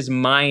out of his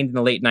mind in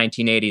the late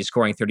 1980s,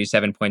 scoring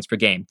 37 points per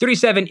game.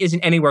 37 isn't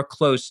anywhere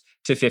close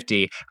to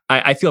 50.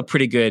 I feel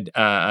pretty good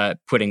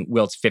putting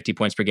Wilt's 50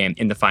 points per game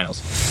in the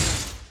finals.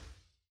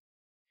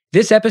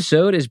 This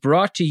episode is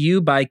brought to you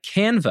by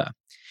Canva.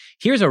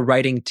 Here's a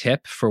writing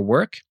tip for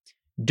work.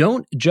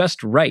 Don't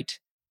just write.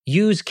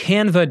 Use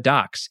Canva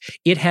Docs.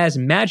 It has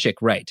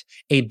Magic Write,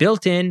 a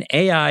built-in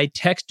AI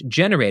text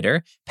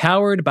generator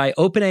powered by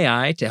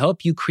OpenAI to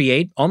help you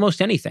create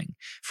almost anything,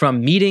 from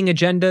meeting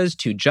agendas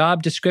to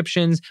job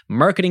descriptions,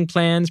 marketing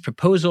plans,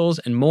 proposals,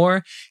 and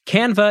more.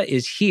 Canva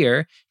is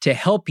here to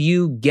help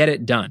you get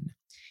it done.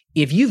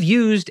 If you've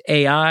used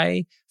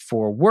AI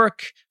for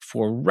work,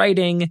 for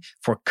writing,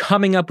 for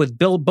coming up with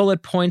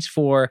bullet points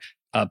for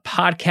a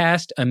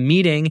podcast, a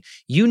meeting,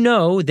 you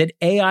know that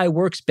AI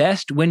works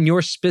best when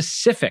you're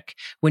specific,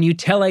 when you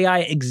tell AI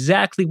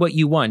exactly what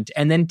you want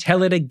and then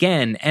tell it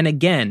again and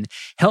again.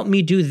 Help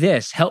me do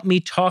this. Help me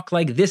talk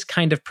like this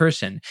kind of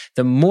person.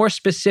 The more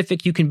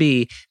specific you can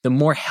be, the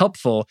more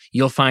helpful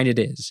you'll find it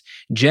is.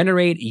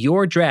 Generate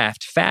your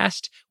draft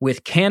fast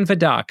with Canva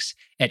Docs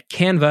at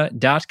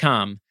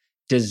canva.com,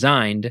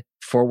 designed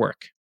for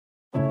work.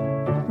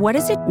 What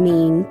does it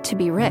mean to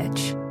be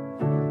rich?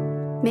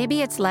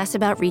 Maybe it's less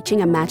about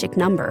reaching a magic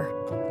number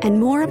and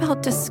more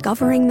about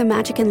discovering the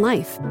magic in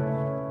life.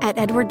 At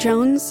Edward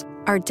Jones,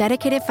 our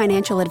dedicated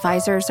financial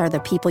advisors are the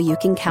people you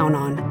can count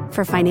on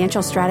for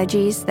financial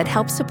strategies that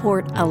help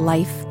support a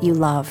life you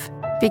love.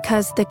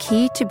 Because the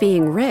key to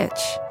being rich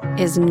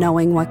is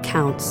knowing what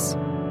counts.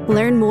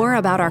 Learn more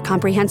about our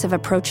comprehensive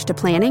approach to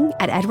planning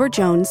at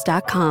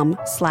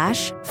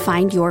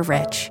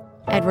edwardjones.com/findyourrich.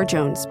 Edward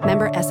Jones,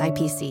 member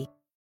SIPC.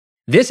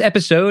 This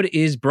episode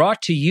is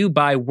brought to you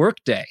by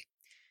Workday.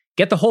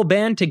 Get the whole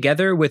band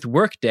together with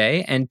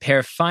Workday and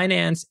pair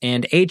finance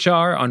and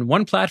HR on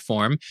one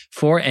platform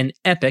for an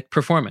epic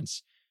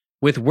performance.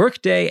 With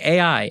Workday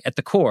AI at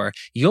the core,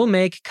 you'll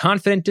make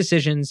confident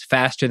decisions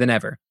faster than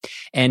ever.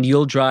 And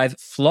you'll drive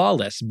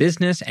flawless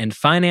business and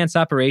finance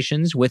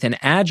operations with an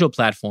agile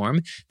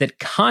platform that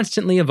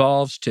constantly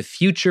evolves to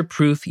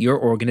future-proof your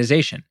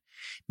organization.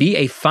 Be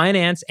a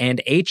finance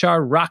and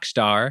HR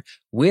rockstar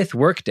with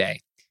Workday.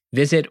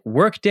 Visit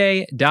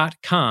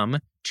workday.com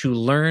to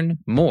learn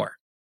more.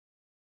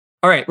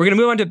 All right, we're going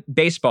to move on to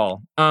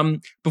baseball.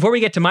 Before we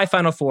get to my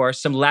Final Four,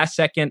 some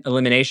last-second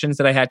eliminations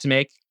that I had to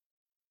make.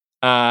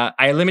 I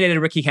eliminated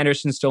Rickey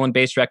Henderson's stolen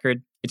base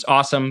record. It's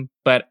awesome,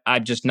 but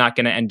I'm just not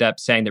going to end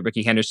up saying that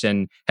Rickey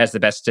Henderson has the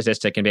best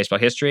statistic in baseball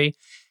history.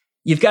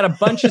 You've got a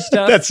bunch of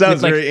stuff. That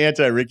sounds very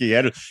anti-Rickey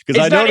Henderson. It's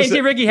not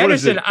anti-Rickey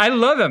Henderson. I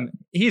love him.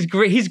 He's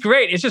great. He's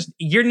great. It's just,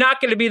 you're not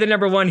going to be the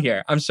number one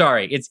here. I'm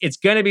sorry. It's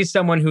going to be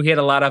someone who hit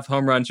a lot of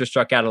home runs or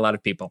struck out a lot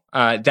of people.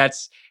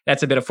 That's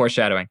a bit of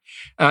foreshadowing.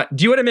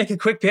 Do you want to make a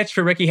quick pitch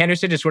for Rickey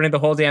Henderson just winning the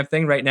whole damn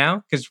thing right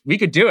now? Because we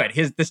could do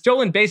it. The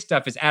stolen base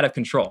stuff is out of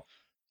control.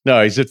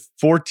 No, he's at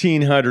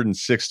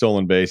 1,406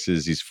 stolen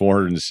bases. He's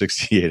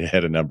 468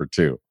 ahead of number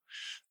two.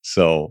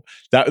 So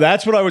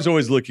that's what I was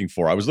always looking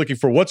for. I was looking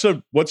for what's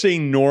a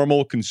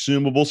normal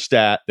consumable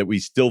stat that we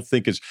still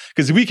think is,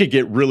 because we could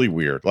get really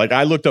weird. Like,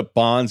 I looked up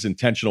Bond's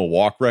intentional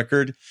walk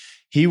record.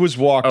 He was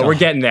walked. Oh, we're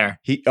getting there.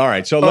 All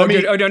right. So let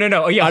me. Oh,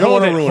 no. Oh, yeah. I don't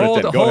want to ruin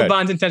it. Hold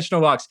Bond's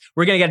intentional walks.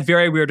 We're going to get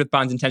very weird with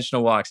Bond's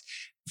intentional walks.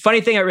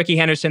 Funny thing about Rickey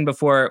Henderson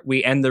before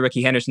we end the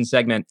Rickey Henderson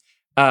segment.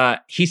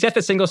 He set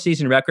the single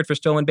season record for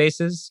stolen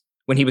bases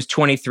when he was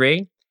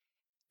 23.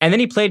 And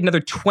then he played another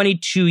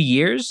 22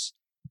 years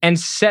and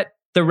set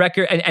the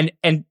record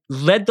and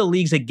led the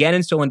leagues again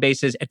in stolen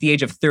bases at the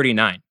age of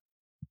 39.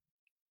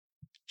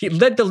 He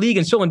led the league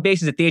in stolen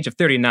bases at the age of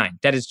 39.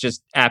 That is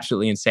just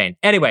absolutely insane.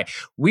 Anyway,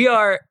 we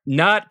are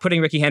not putting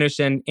Rickey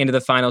Henderson into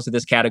the finals of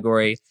this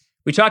category.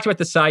 We talked about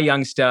the Cy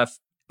Young stuff.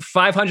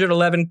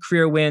 511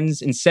 career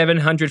wins in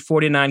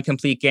 749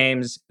 complete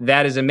games.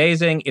 That is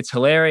amazing. It's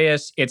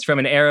hilarious. It's from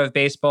an era of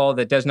baseball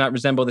that does not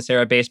resemble this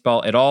era of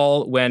baseball at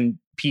all, when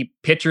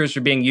pitchers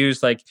were being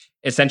used like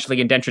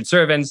essentially indentured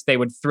servants. They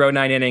would throw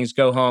 9 innings,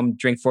 go home,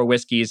 drink 4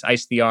 whiskeys,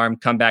 ice the arm,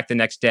 come back the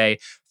next day,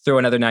 throw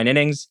another 9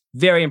 innings.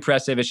 Very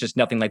impressive. It's just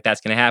nothing like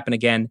that's going to happen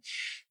again.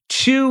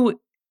 2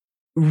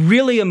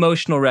 really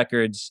emotional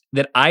records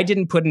that I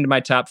didn't put into my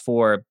top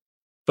 4.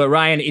 But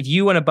Ryen, if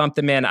you want to bump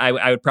them in,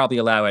 I would probably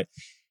allow it.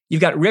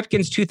 You've got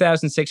Ripken's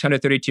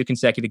 2,632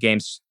 consecutive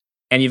games,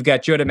 and you've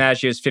got Joe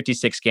DiMaggio's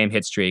 56-game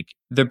hit streak.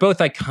 They're both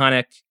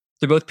iconic.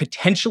 They're both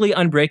potentially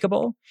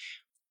unbreakable,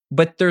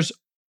 but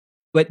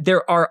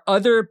there are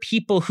other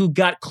people who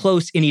got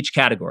close in each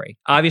category.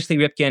 Obviously,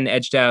 Ripken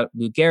edged out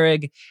Lou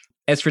Gehrig.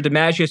 As for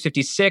DiMaggio's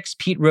 56,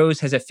 Pete Rose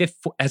has a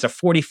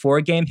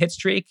 44-game hit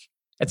streak.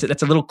 That's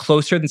a little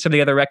closer than some of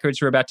the other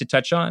records we're about to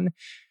touch on.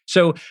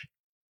 So,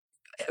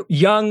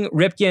 Young,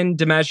 Ripken,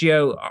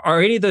 DiMaggio,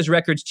 are any of those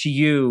records to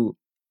you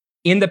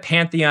in the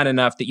pantheon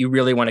enough that you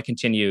really want to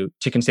continue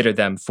to consider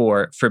them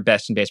for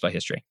best in baseball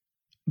history?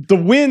 The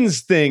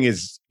wins thing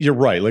is, you're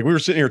right. Like we were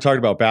sitting here talking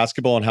about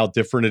basketball and how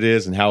different it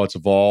is and how it's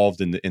evolved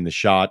and the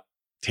shot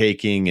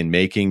taking and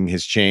making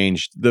has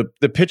changed.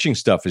 The pitching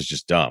stuff is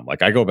just dumb.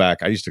 Like I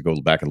used to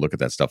go back and look at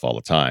that stuff all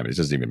the time. It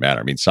doesn't even matter.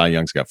 I mean, Cy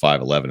Young's got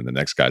 511 and the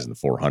next guy's in the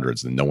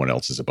 400s and no one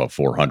else is above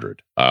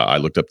 400. I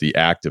looked up the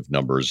active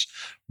numbers.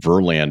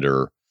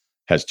 Verlander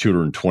has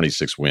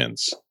 226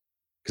 wins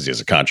because he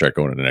has a contract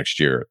going into next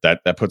year.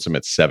 That puts him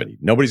at 70.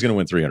 Nobody's going to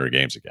win 300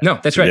 games again. No,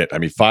 that's right. I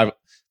mean,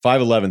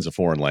 511 is a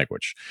foreign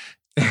language.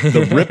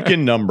 The Ripken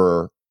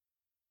number,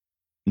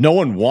 no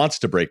one wants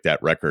to break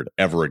that record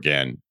ever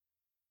again.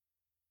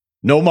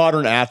 No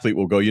modern athlete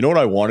will go, you know what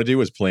I want to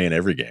do is play in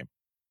every game.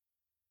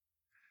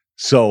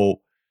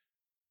 So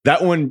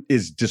that one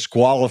is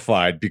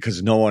disqualified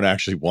because no one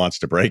actually wants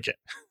to break it.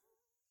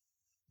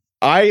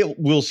 I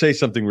will say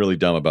something really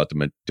dumb about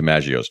the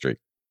DiMaggio streak.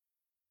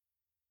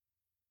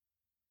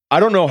 I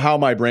don't know how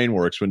my brain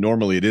works when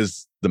normally it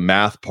is the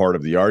math part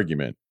of the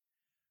argument.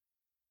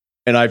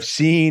 And I've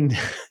seen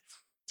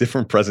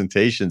different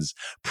presentations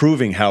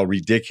proving how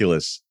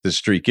ridiculous this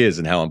streak is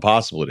and how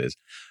impossible it is.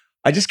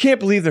 I just can't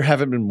believe there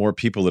haven't been more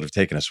people that have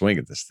taken a swing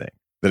at this thing,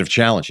 that have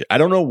challenged it. I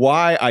don't know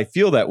why I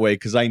feel that way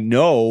because I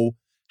know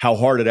how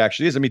hard it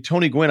actually is. I mean,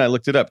 Tony Gwynn, I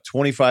looked it up,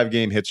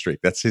 25-game hit streak.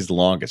 That's his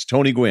longest.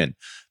 Tony Gwynn,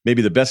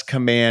 maybe the best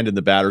command in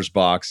the batter's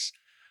box.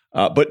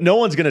 But no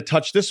one's going to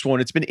touch this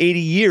one. It's been 80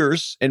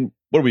 years. And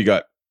what do we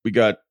got? We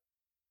got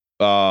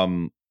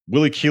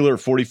Willie Keeler,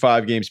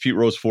 45 games, Pete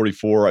Rose,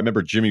 44. I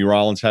remember Jimmy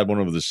Rollins had one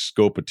over the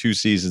scope of 2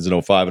 seasons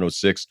in 05 and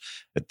 06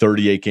 at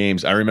 38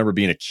 games. I remember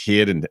being a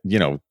kid and,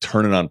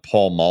 turning on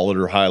Paul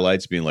Molitor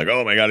highlights, being like,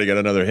 oh my God, he got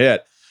another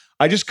hit.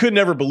 I just could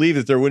never believe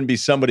that there wouldn't be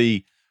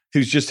somebody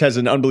who just has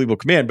an unbelievable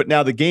command. But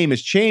now the game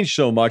has changed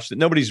so much that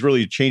nobody's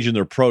really changing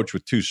their approach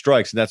with 2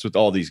 strikes. And that's what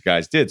all these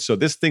guys did. So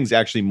this thing's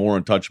actually more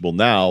untouchable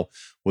now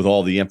with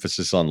all the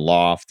emphasis on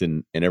loft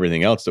and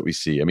everything else that we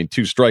see. I mean,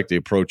 2 strike, the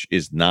approach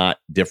is not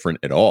different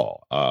at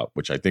all,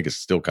 which I think is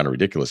still kind of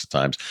ridiculous at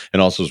times.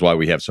 And also is why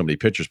we have so many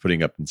pitchers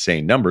putting up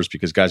insane numbers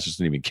because guys just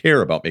don't even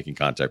care about making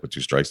contact with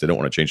 2 strikes. They don't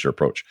want to change their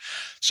approach.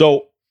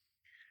 So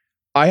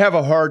I have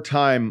a hard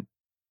time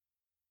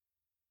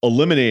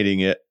eliminating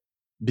it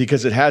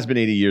because it has been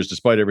 80 years,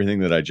 despite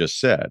everything that I just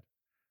said.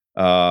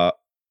 Ty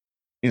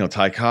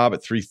Cobb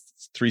at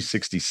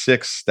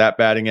 366, that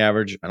batting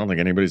average. I don't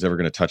think anybody's ever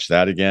going to touch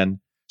that again.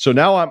 So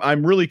now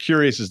I'm really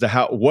curious as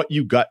to what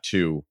you got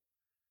to,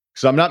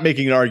 because I'm not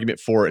making an argument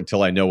for it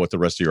until I know what the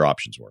rest of your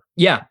options were.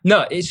 Yeah,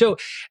 no. So,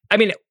 I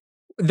mean,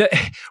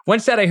 one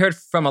stat I heard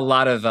from a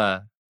lot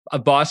of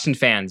Boston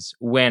fans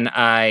when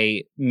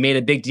I made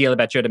a big deal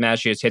about Joe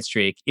DiMaggio's hit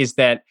streak is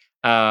that,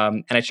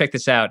 and I checked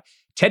this out,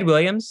 Ted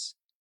Williams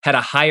had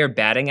a higher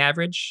batting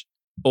average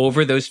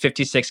over those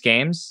 56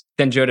 games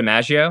than Joe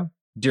DiMaggio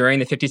during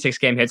the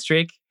 56-game hit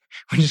streak,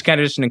 which is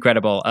kind of just an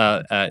incredible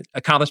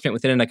accomplishment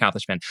within an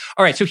accomplishment.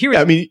 All right, so here is...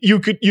 I mean,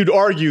 you'd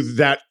argue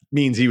that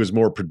means he was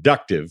more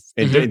productive.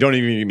 And don't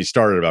even get me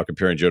started about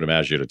comparing Joe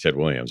DiMaggio to Ted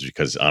Williams,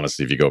 because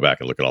honestly, if you go back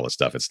and look at all this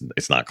stuff,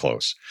 it's not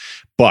close.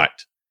 But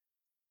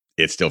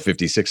it's still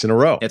 56 in a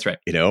row. That's right.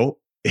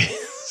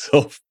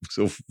 So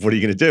what are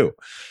you going to do?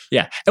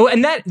 Yeah. Oh,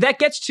 and that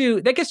gets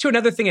to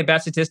another thing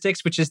about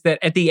statistics, which is that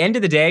at the end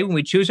of the day, when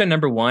we choose our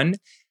number one,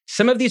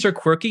 some of these are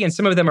quirky and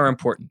some of them are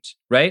important,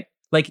 right?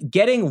 Like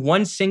getting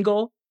one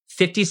single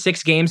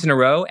 56 games in a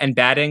row and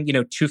batting,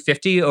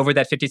 250 over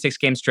that 56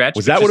 game stretch.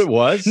 Was that what it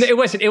was? No, it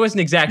wasn't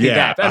exactly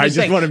that. I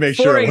just want to make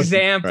sure.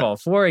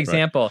 For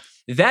example,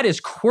 that is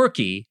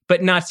quirky,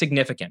 but not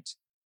significant.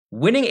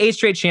 Winning 8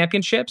 straight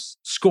championships,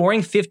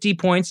 scoring 50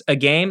 points a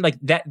game, like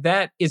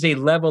that is a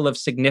level of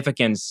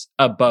significance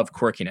above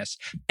quirkiness.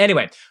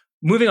 Anyway,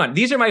 moving on.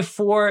 These are my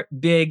 4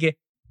 big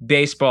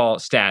baseball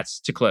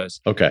stats to close.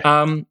 Okay.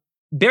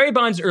 Barry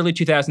Bonds' early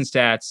 2000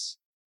 stats.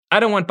 I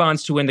don't want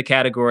Bonds to win the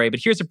category,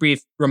 but here's a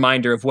brief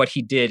reminder of what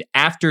he did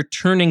after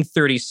turning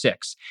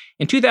 36.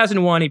 In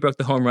 2001, he broke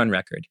the home run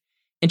record.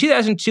 In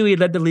 2002, he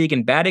led the league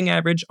in batting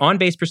average,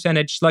 on-base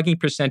percentage, slugging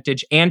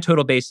percentage, and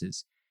total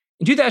bases.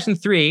 In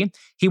 2003,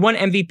 he won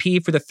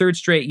MVP for the 3rd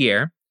straight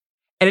year.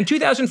 And in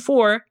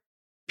 2004,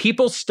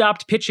 people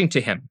stopped pitching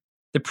to him.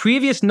 The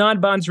previous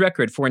non-Bonds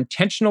record for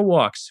intentional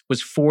walks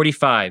was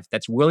 45.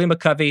 That's Willie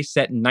McCovey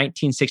set in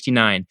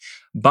 1969.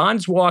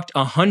 Bonds walked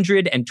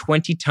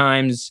 120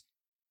 times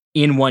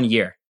in 1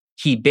 year.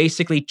 he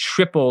basically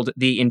tripled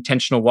the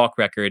intentional walk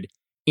record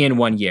in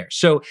 1 year.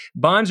 So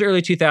Bond's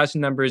early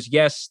 2000 numbers,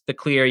 yes, the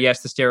clear,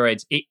 yes, the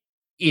steroids,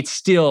 it's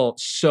still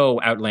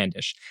so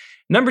outlandish.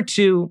 Number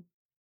two,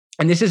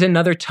 and this is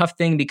another tough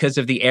thing because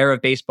of the era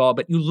of baseball,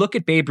 but you look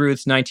at Babe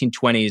Ruth's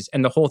 1920s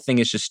and the whole thing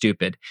is just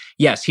stupid.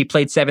 Yes, he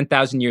played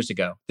 7,000 years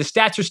ago. The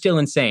stats are still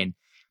insane.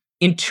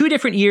 In 2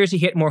 different years, he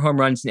hit more home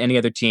runs than any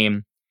other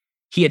team.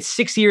 He had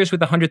 6 years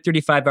with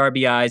 135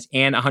 RBIs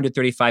and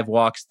 135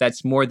 walks.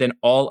 That's more than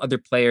all other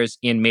players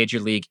in Major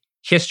League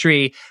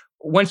history.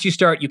 Once you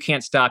start, you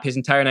can't stop. His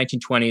entire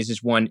 1920s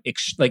is one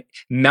like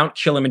Mount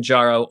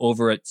Kilimanjaro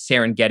over a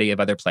Serengeti of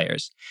other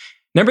players.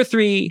 Number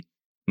 3,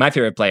 my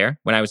favorite player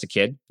when I was a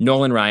kid,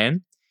 Nolan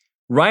Ryan.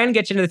 Ryan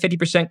gets into the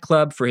 50%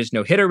 club for his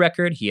no-hitter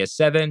record. He has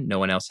 7. No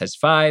one else has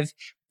 5.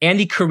 And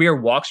the career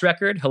walks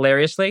record,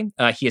 hilariously.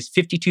 He has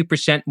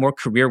 52% more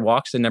career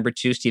walks than number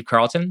 2, Steve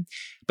Carlton.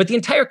 But the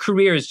entire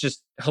career is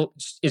just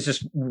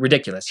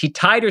ridiculous. He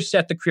tied or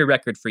set the career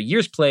record for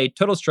years played,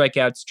 total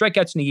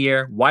strikeouts in a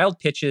year, wild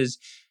pitches,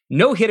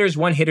 no hitters,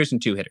 1 hitters,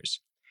 and 2 hitters.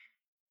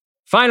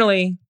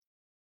 Finally,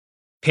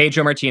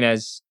 Pedro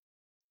Martinez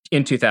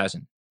in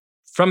 2000.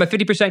 From a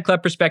 50%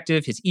 club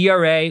perspective, his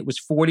ERA was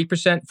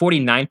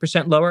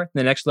 49% lower than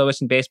the next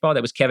lowest in baseball.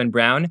 That was Kevin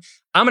Brown.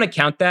 I'm going to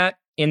count that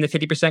in the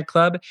 50%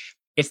 club.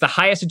 It's the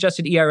highest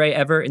adjusted ERA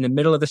ever in the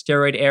middle of the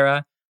steroid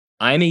era.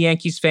 I'm a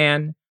Yankees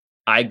fan.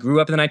 I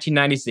grew up in the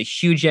 1990s as a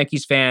huge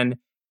Yankees fan.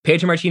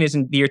 Pedro Martinez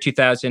in the year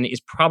 2000 is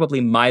probably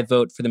my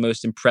vote for the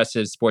most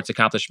impressive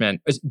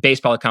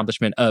baseball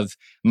accomplishment of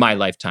my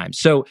lifetime.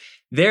 So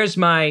there's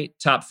my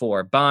top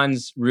 4.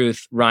 Bonds,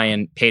 Ruth,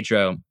 Ryan,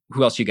 Pedro.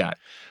 Who else you got?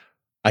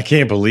 I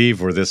can't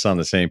believe we're this on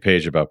the same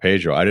page about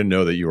Pedro. I didn't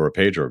know that you were a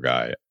Pedro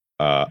guy.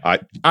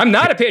 I'm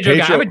not a Pedro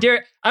guy.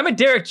 I'm a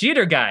Derek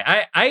Jeter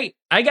guy.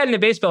 I got into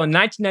baseball in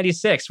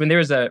 1996 when there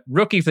was a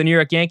rookie for the New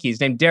York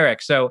Yankees named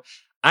Derek. So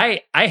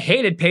I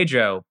hated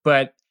Pedro,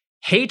 but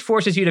hate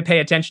forces you to pay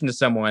attention to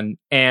someone.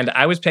 And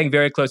I was paying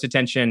very close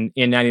attention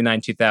in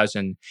 99,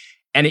 2000.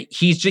 And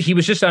he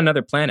was just on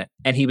another planet.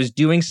 And he was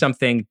doing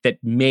something that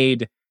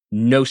made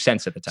no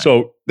sense at the time.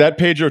 So that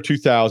Pedro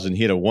 2000,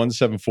 he had a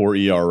 1.74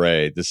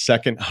 ERA, the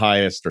second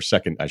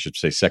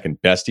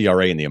best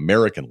ERA in the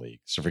American League.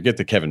 So forget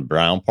the Kevin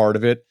Brown part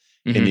of it.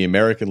 Mm-hmm. In the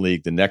American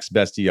League, the next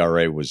best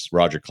ERA was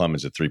Roger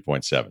Clemens at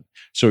 3.7.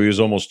 So he was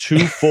almost 2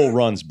 full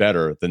runs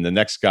better than the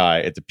next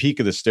guy at the peak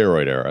of the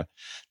steroid era.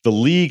 The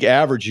league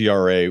average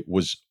ERA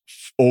was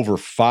over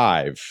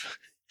 5,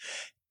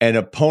 and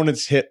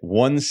opponents hit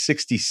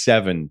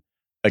 167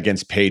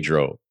 against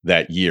Pedro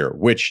that year,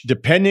 which,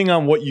 depending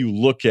on what you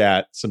look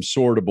at, some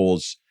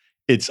sortables,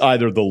 it's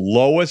either the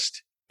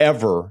lowest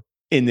ever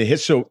in the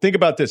history. So think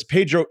about this.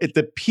 Pedro, at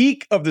the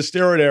peak of the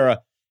steroid era,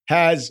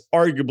 has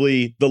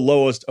arguably the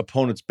lowest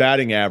opponent's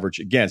batting average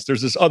against.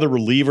 There's this other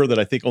reliever that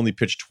I think only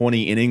pitched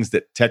 20 innings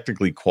that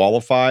technically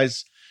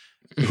qualifies,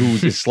 who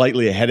is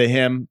slightly ahead of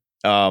him.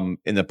 And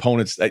the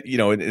opponents,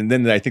 and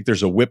then I think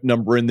there's a whip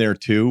number in there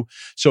too.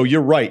 So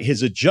you're right.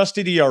 His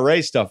adjusted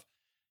ERA stuff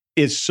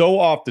is so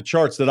off the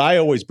charts that I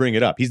always bring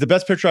it up. He's the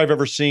best pitcher I've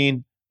ever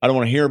seen. I don't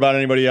want to hear about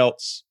anybody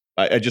else.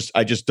 I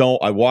just don't.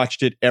 I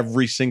watched it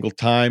every single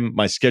time.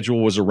 My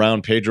schedule was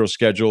around Pedro's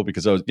schedule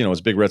because I was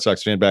a big Red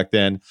Sox fan back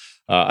then.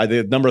 I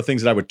did a number of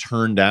things that I would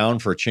turn down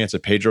for a chance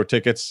at Pedro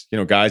tickets.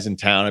 Guys in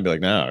town, I'd be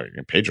like, no,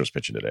 Pedro's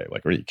pitching today.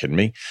 Like, are you kidding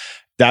me?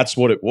 That's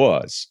what it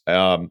was.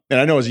 And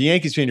I know as a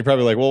Yankees fan, you're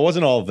probably like, well, it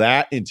wasn't all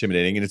that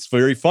intimidating. And it's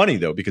very funny,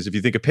 though, because if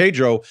you think of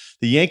Pedro,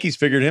 the Yankees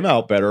figured him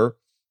out better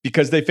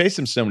because they faced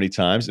him so many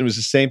times. It was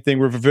the same thing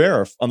with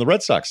Rivera on the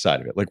Red Sox side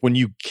of it. Like, when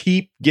you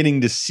keep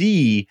getting to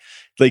see,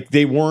 like,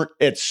 they weren't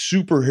at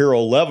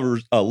superhero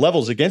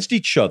levels against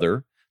each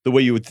other the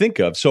way you would think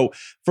of. So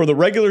for the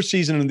regular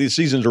season and the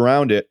seasons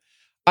around it,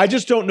 I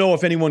just don't know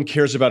if anyone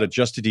cares about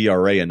adjusted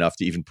ERA enough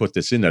to even put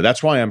this in there.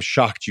 That's why I'm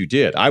shocked you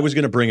did. I was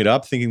going to bring it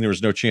up thinking there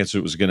was no chance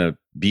it was going to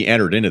be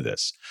entered into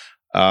this.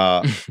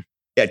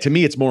 To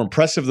me, it's more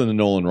impressive than the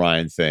Nolan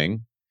Ryan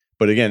thing.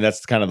 But again,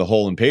 that's kind of the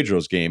hole in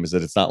Pedro's game, is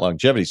that it's not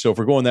longevity. So if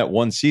we're going that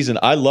one season,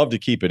 I'd love to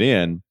keep it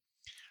in.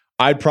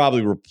 I'd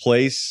probably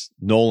replace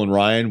Nolan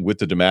Ryan with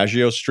the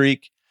DiMaggio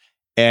streak.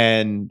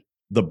 And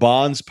the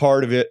Bonds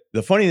part of it,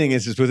 the funny thing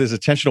is with his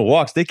intentional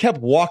walks, they kept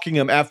walking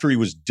him after he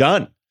was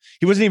done.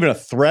 He wasn't even a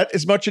threat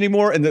as much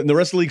anymore. And the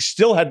rest of the league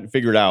still hadn't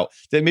figured out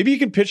that maybe you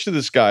can pitch to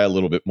this guy a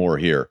little bit more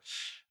here.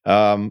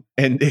 And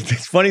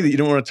it's funny that you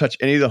don't want to touch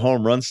any of the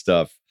home run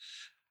stuff.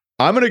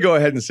 I'm going to go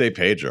ahead and say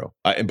Pedro,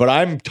 but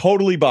I'm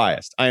totally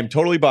biased. I am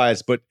totally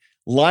biased, but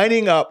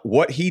lining up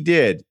what he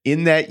did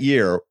in that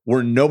year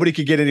where nobody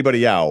could get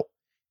anybody out,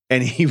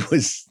 and he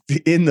was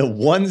in the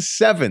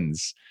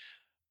 1.7s,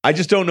 I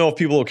just don't know if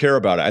people will care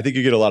about it. I think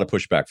you get a lot of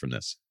pushback from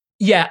this.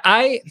 Yeah,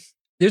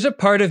 there's a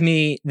part of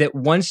me that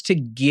wants to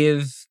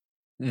give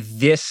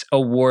this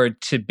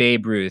award to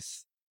Babe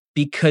Ruth,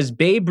 because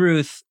Babe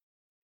Ruth,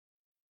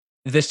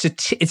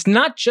 it's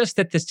not just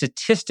that the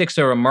statistics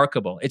are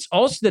remarkable. It's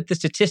also that the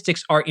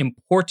statistics are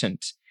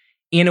important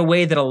in a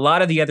way that a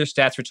lot of the other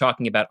stats we're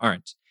talking about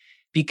aren't.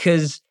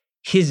 Because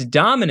his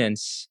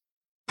dominance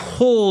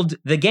pulled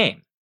the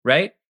game,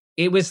 right?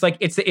 It was like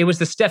it was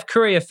the Steph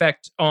Curry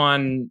effect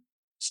on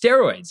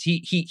steroids.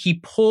 He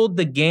pulled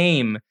the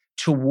game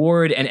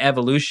toward an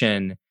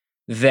evolution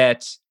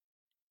that,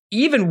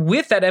 even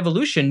with that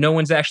evolution, no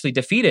one's actually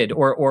defeated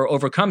or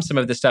overcome some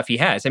of the stuff he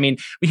has. I mean,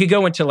 we could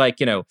go into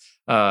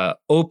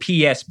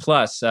OPS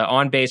plus,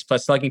 on base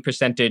plus slugging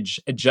percentage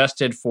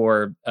adjusted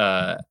for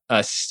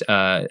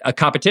a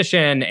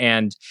competition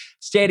and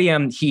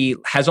stadium. He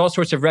has all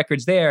sorts of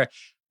records there,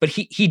 but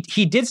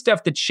he did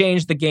stuff that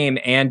changed the game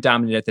and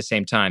dominated at the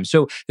same time.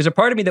 So there's a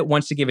part of me that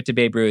wants to give it to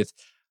Babe Ruth,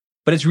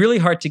 but it's really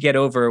hard to get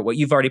over what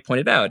you've already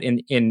pointed out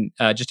in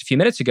just a few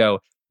minutes ago,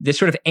 this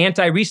sort of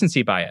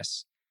anti-recency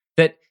bias,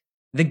 that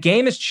the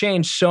game has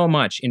changed so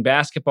much in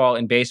basketball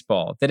and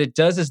baseball that it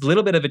does this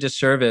little bit of a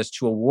disservice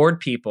to award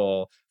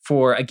people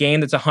for a game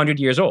that's 100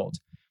 years old.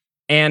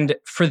 And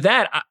for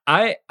that,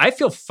 I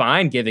feel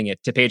fine giving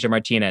it to Pedro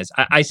Martinez.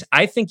 I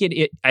think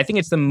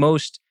it's the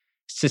most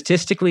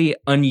statistically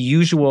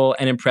unusual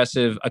and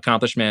impressive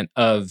accomplishment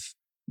of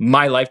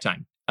my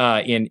lifetime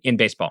in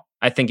baseball.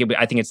 I think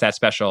it's that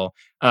special,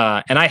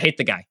 and I hate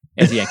the guy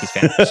as a Yankees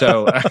fan.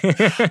 So,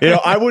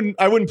 I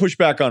wouldn't push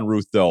back on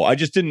Ruth though. I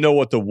just didn't know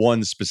what the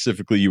one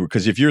specifically you were,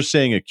 because if you're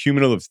saying a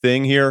cumulative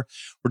thing here,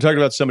 we're talking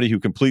about somebody who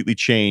completely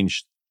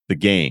changed the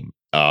game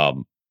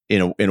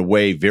in a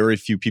way very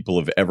few people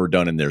have ever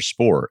done in their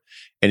sport.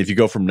 And if you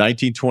go from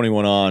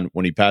 1921 on,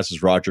 when he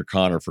passes Roger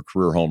Connor for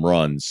career home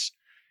runs,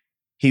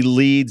 he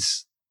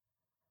leads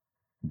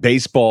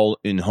baseball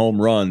in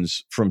home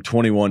runs from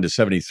 21 to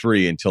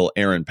 73 until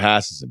Aaron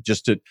passes him.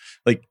 Just to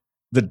like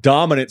the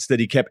dominance that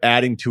he kept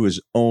adding to his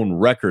own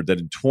record, that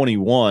in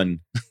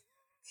 21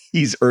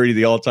 he's already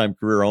the all-time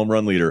career home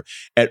run leader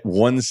at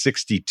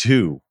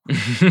 162. And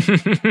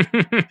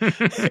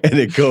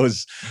it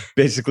goes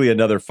basically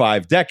another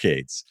 5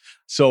 decades.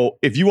 So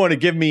if you want to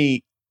give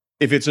me,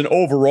 if it's an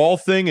overall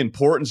thing,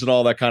 importance and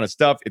all that kind of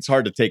stuff, it's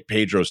hard to take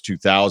Pedro's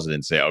 2000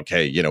 and say,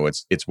 okay,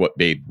 it's what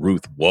Babe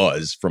Ruth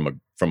was from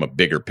a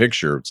bigger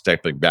picture,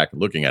 stepping back and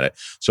looking at it.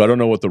 So I don't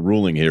know what the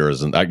ruling here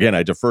is. And again,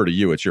 I defer to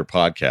you. It's your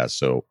podcast.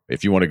 So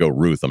if you want to go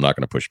Ruth, I'm not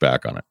going to push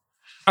back on it.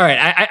 All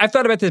right. I've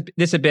thought about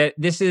this a bit.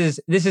 This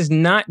is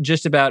not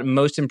just about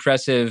most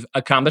impressive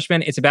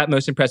accomplishment. It's about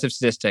most impressive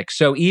statistic.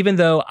 So even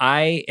though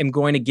I am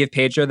going to give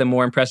Pedro the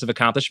more impressive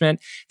accomplishment,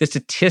 the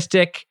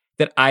statistic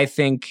that I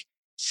think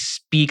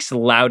speaks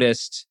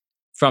loudest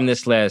from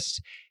this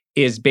list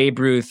is Babe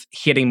Ruth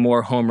hitting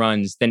more home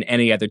runs than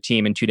any other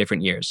team in 2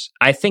 different years.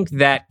 I think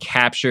that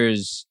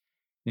captures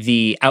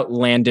the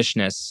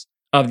outlandishness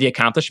of the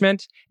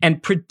accomplishment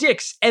and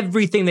predicts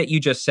everything that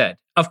you just said.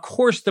 Of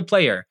course, the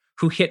player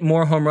who hit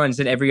more home runs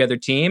than every other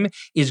team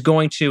is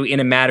going to, in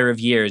a matter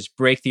of years,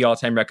 break the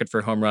all-time record for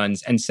home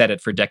runs and set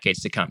it for decades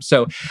to come.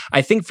 So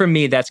I think for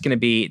me, that's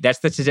the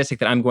statistic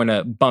that I'm going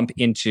to bump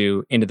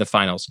into the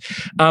finals.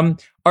 All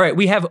right,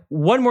 we have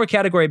one more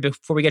category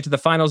before we get to the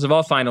finals of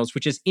all finals,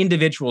 which is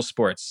individual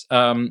sports.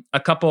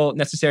 A couple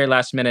necessary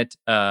last-minute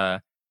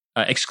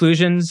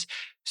exclusions.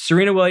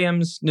 Serena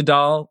Williams,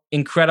 Nadal,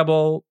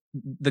 incredible,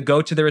 the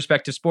GOAT to their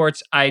respective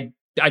sports. I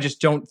just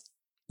don't.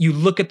 You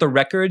look at the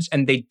records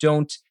and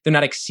they're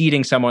not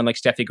exceeding someone like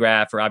Steffi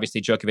Graf or obviously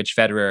Djokovic,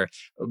 Federer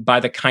by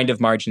the kind of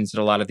margins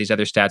that a lot of these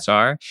other stats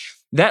are.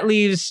 That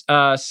leaves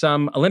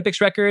some Olympics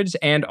records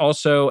and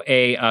also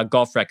a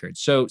golf record.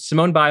 So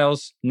Simone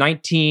Biles,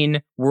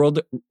 19 World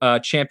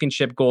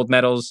Championship gold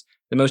medals,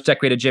 the most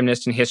decorated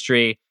gymnast in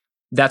history.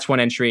 That's one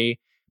entry.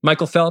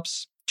 Michael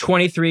Phelps,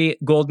 23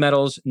 gold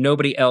medals.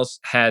 Nobody else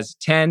has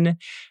 10.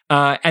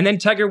 And then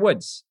Tiger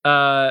Woods.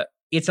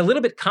 It's a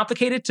little bit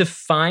complicated to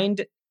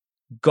find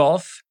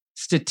golf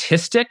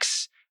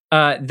statistics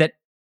that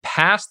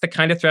pass the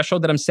kind of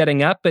threshold that I'm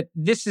setting up, but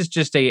this is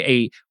just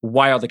a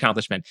wild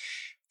accomplishment.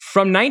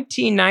 From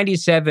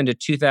 1997 to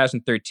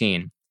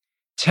 2013,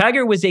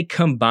 Tiger was a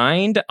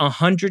combined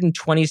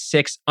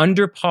 126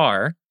 under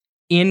par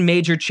in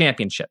major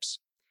championships.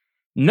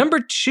 Number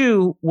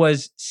 2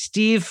 was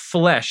Steve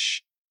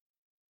Flesch,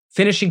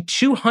 finishing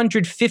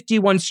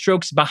 251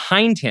 strokes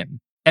behind him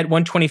at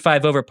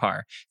 125 over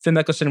par. Phil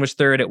Mickelson was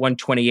 3rd at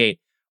 128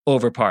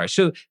 over par.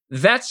 So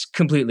that's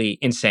completely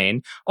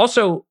insane.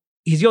 Also,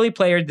 he's the only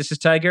player, this is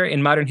Tiger,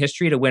 in modern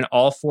history to win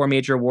all 4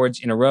 major awards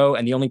in a row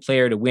and the only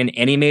player to win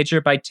any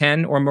major by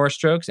 10 or more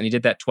strokes. And he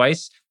did that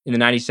twice in the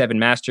 97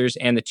 Masters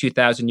and the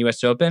 2000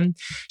 US Open.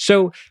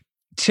 So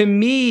to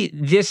me,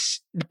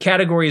 this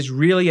category is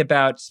really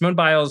about Simone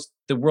Biles.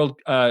 The World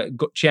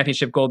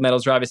Championship gold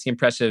medals are obviously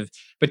impressive.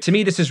 But to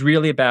me, this is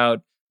really about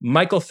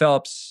Michael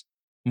Phelps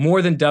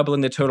more than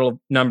doubling the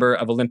total number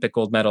of Olympic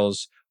gold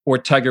medals, or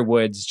Tiger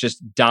Woods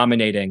just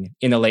dominating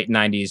in the late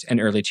 90s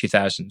and early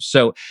 2000s.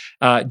 So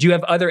do you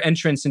have other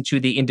entrants into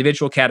the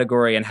individual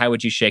category, and how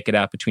would you shake it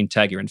out between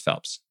Tiger and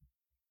Phelps?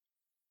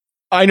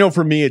 I know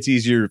for me, it's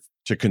easier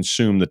to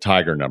consume the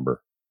Tiger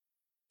number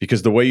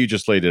because the way you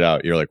just laid it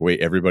out, you're like, wait,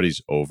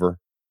 everybody's over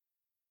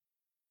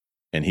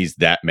and he's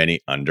that many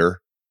under?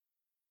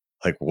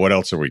 Like, what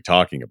else are we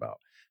talking about?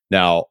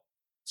 Now,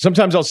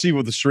 sometimes I'll see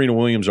with the Serena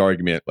Williams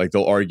argument, like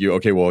they'll argue,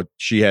 okay, well,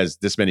 she has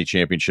this many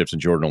championships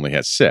and Jordan only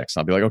has 6.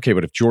 I'll be like, okay,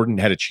 but if Jordan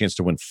had a chance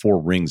to win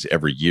 4 rings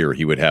every year,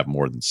 he would have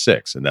more than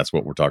 6. And that's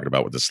what we're talking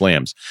about with the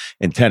slams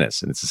in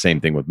tennis. And it's the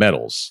same thing with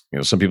medals.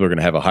 Some people are going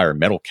to have a higher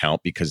medal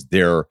count because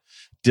their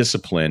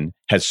discipline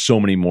has so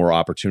many more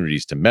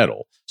opportunities to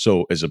medal.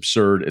 So as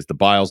absurd as the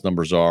Biles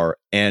numbers are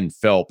and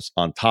Phelps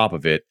on top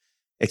of it,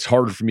 it's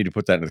harder for me to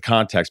put that into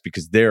context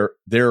because they're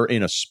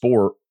in a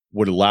sport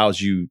what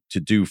allows you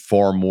to do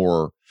far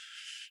more.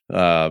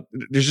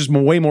 There's just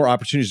way more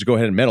opportunities to go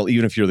ahead and medal,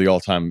 even if you're the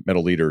all-time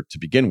medal leader to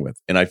begin with.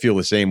 And I feel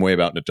the same way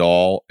about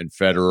Nadal and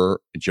Federer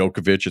and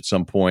Djokovic at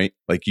some point.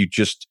 Like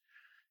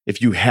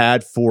if you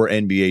had 4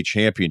 NBA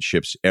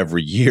championships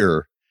every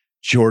year,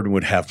 Jordan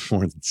would have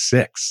more than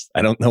 6.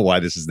 I don't know why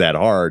this is that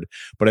hard,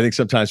 but I think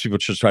sometimes people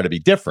just try to be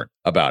different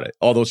about it.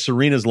 Although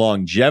Serena's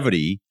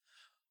longevity,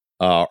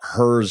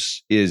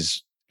 hers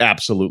is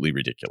absolutely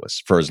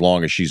ridiculous for as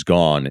long as she's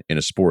gone in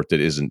a sport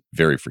that isn't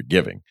very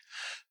forgiving.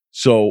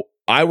 So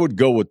I would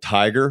go with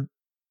Tiger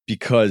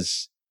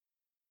because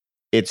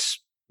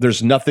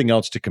there's nothing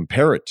else to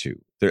compare it to.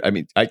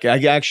 I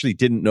actually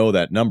didn't know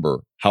that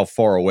number, how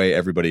far away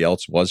everybody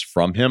else was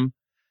from him.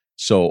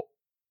 So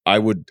I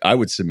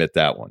would submit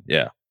that one.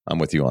 Yeah, I'm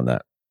with you on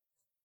that.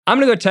 I'm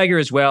going to go Tiger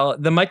as well.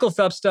 The Michael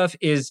Phelps stuff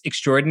is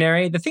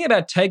extraordinary. The thing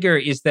about Tiger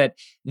is that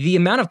the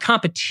amount of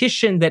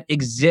competition that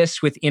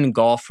exists within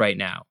golf right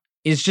now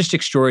is just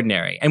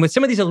extraordinary. And with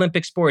some of these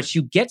Olympic sports,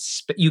 you get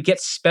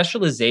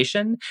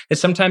specialization that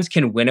sometimes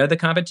can winnow the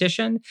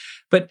competition.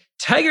 But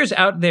Tiger's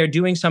out there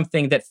doing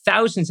something that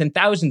thousands and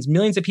thousands,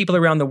 millions of people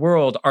around the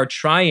world are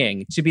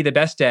trying to be the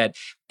best at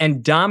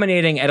and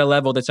dominating at a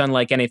level that's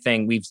unlike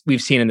anything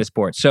we've seen in the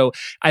sport. So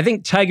I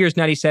think Tiger's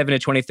 97 to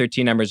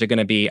 2013 numbers are going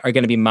to be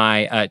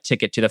my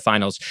ticket to the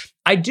finals.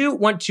 I do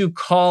want to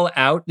call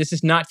out, this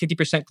is not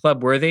 50%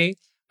 club worthy,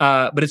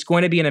 but it's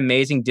going to be an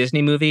amazing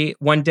Disney movie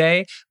one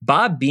day.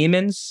 Bob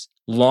Beeman's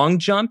long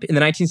jump in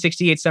the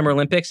 1968 Summer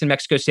Olympics in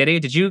Mexico City.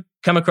 Did you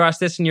come across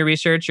this in your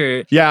research?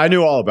 Or yeah, I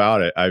knew all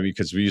about it.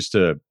 Because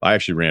I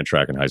actually ran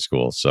track in high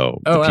school,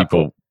 so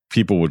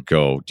people would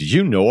go, "Did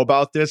you know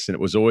about this?" And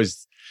it was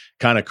always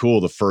kind of cool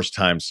the first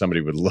time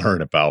somebody would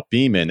learn about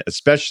Beeman,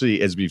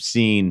 especially as we've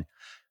seen,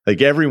 like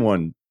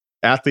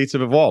athletes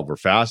have evolved. We're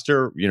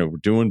faster, we're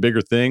doing bigger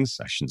things.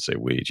 I shouldn't say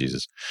we,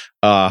 Jesus.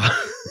 Maybe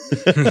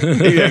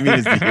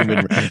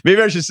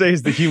I should say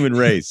it's the human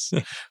race.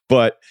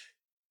 But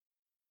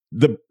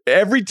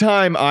every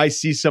time I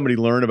see somebody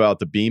learn about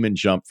the Beeman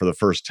jump for the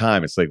first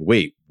time, it's like,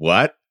 wait,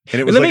 what? And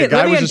it was like a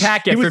guy he was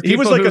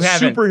like a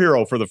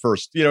superhero for the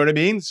first, you know what I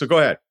mean? So go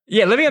ahead.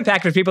 Yeah, let me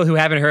unpack it for people who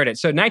haven't heard it.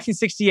 So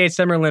 1968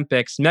 Summer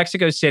Olympics,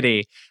 Mexico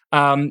City.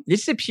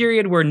 This is a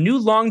period where new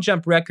long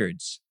jump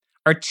records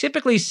are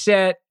typically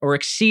set or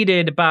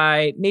exceeded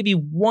by maybe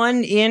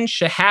 1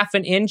 inch, a half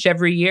an inch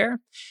every year.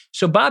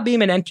 So Bob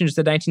Beeman enters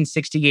the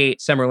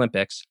 1968 Summer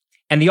Olympics,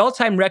 and the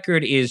all-time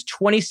record is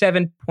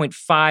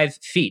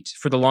 27.5 feet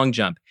for the long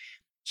jump.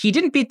 He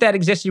didn't beat that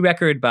existing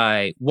record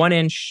by 1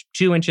 inch,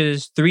 2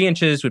 inches, 3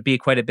 inches would be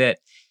quite a bit.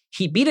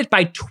 He beat it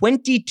by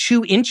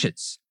 22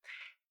 inches.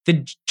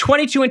 The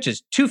 22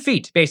 inches, 2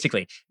 feet,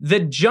 basically. The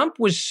jump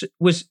was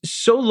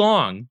so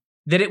long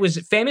that it was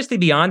famously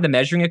beyond the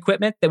measuring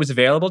equipment that was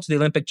available to the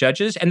Olympic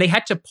judges, and they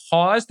had to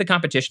pause the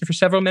competition for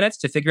several minutes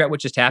to figure out what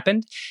just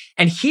happened.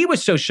 And he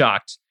was so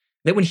shocked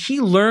that when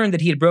he learned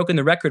that he had broken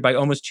the record by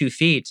almost 2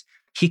 feet,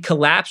 he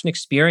collapsed and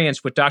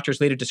experienced what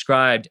doctors later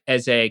described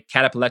as a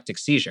cataplectic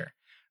seizure.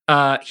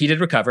 He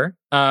did recover,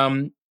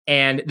 and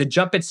the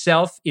jump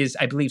itself is,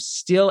 I believe,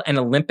 still an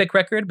Olympic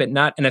record, but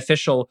not an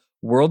official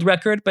world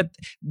record. But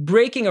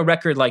breaking a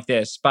record like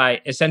this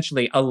by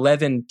essentially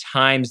 11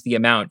 times the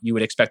amount you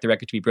would expect the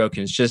record to be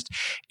broken is just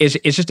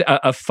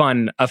a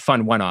fun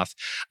one-off.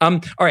 All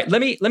right,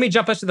 let me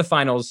jump us to the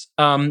finals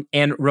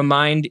and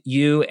remind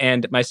you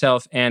and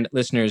myself and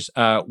listeners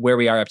where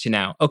we are up to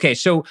now. Okay,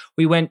 so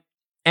we went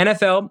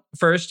NFL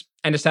first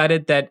and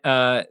decided that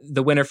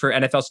the winner for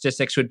NFL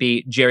statistics would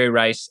be Jerry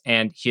Rice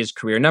and his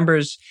career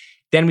numbers.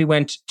 Then we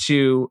went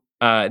to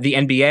the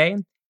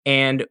NBA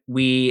and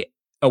we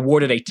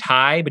awarded a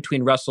tie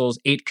between Russell's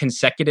 8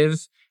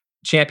 consecutive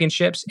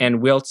championships and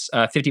Wilt's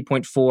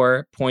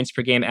 50.4 points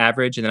per game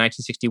average in the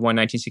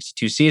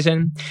 1961-1962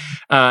 season.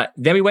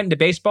 Then we went into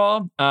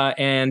baseball,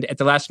 and at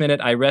the last minute,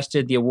 I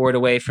wrested the award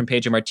away from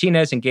Pedro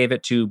Martinez and gave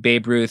it to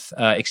Babe Ruth,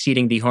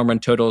 exceeding the home run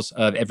totals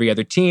of every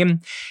other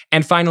team.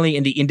 And finally,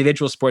 in the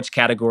individual sports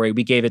category,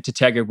 we gave it to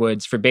Tiger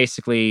Woods for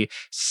basically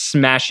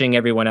smashing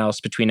everyone else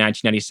between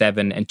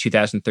 1997 and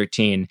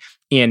 2013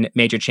 in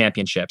major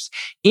championships.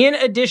 In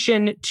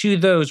addition to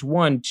those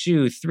 1,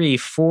 2, 3,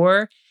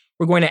 4,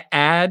 we're going to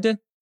add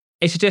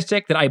a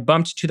statistic that I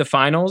bumped to the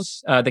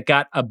finals that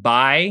got a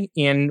bye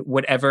in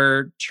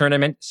whatever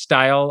tournament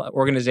style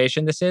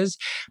organization this is.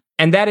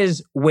 And that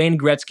is Wayne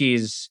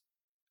Gretzky's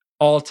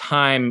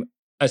all-time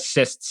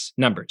assists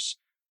numbers.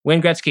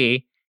 Wayne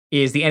Gretzky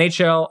is the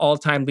NHL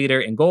all-time leader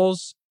in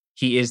goals.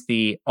 He is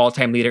the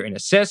all-time leader in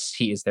assists.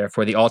 He is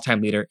therefore the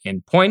all-time leader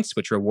in points,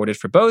 which are awarded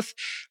for both.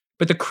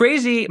 But the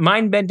crazy,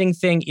 mind-bending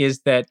thing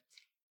is that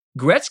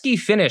Gretzky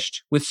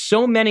finished with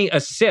so many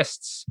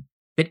assists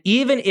that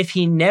even if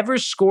he never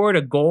scored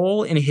a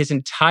goal in his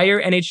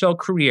entire NHL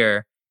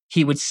career,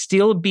 he would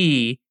still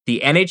be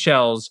the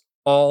NHL's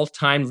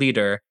all-time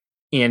leader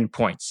in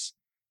points.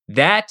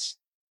 That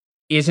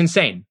is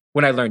insane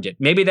when I learned it.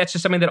 Maybe that's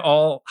just something that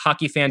all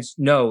hockey fans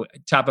know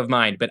top of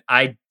mind, but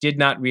I did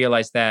not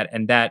realize that,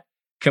 and that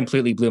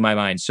completely blew my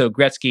mind. So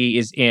Gretzky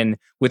is in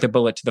with a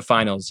bullet to the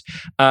finals.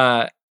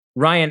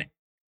 Ryen,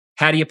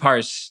 how do you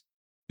parse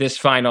this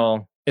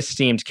final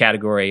esteemed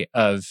category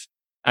of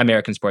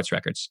American sports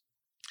records?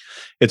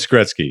 It's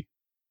Gretzky.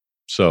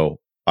 So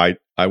I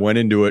went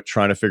into it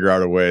trying to figure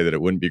out a way that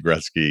it wouldn't be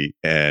Gretzky.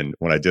 And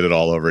when I did it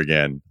all over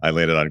again, I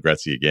landed on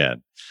Gretzky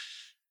again.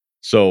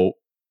 So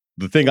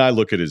the thing I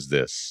look at is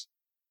this.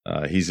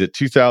 He's at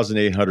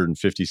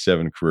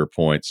 2,857 career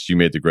points. You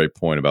made the great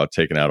point about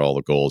taking out all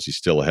the goals. He's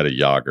still ahead of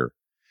Jagr.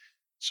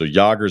 So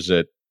Jagr's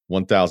at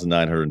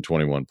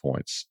 1,921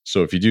 points.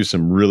 So if you do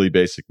some really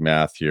basic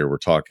math here, we're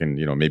talking,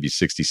 maybe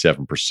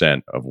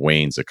 67% of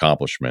Wayne's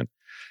accomplishment.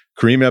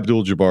 Kareem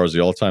Abdul-Jabbar is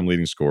the all-time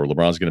leading scorer.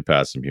 LeBron's going to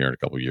pass him here in a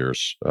couple of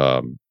years.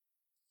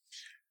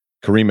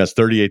 Kareem has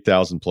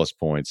 38,000 plus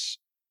points.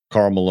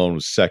 Karl Malone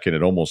was second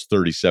at almost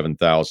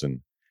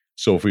 37,000.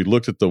 So if we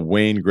looked at the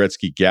Wayne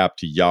Gretzky gap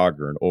to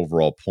Jagr in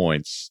overall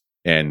points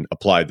and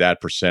applied that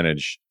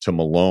percentage to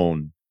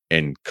Malone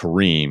and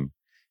Kareem,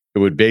 it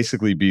would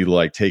basically be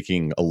like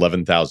taking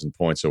 11,000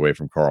 points away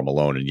from Karl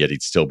Malone, and yet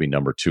he'd still be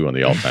number 2 on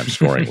the all-time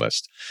scoring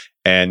list.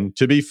 And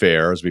to be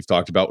fair, as we've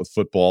talked about with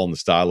football and the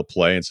style of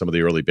play and some of the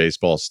early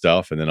baseball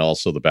stuff, and then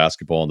also the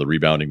basketball and the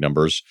rebounding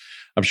numbers,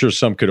 I'm sure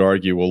some could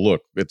argue, well,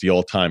 look, at the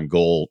all-time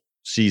goal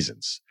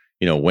seasons,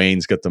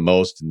 Wayne's got the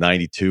most,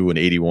 92 and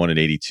 81 and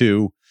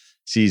 82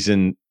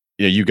 season.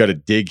 You got to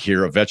dig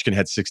here. Ovechkin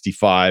had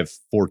 65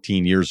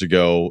 14 years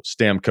ago.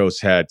 Stamkos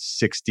had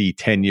 60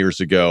 10 years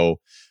ago.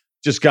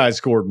 Just guys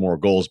scored more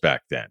goals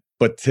back then.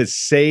 But to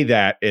say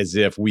that as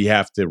if we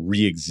have to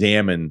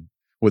re-examine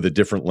with a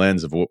different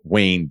lens of what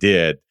Wayne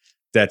did,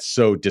 that's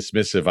so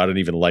dismissive. I don't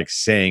even like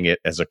saying it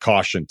as a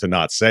caution to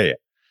not say it.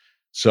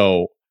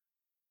 So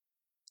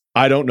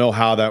I don't know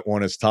how that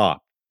one is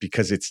topped,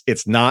 because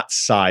it's not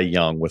Cy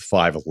Young with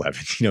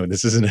 5'11".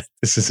 This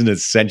isn't a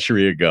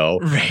century ago.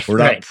 Right, We're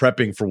not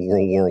prepping for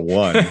World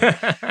War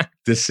I.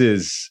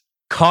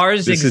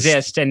 Cars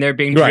exist and they're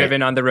being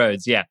driven on the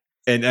roads. Yeah.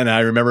 And I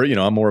remember,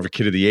 I'm more of a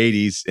kid of the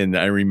 80s, and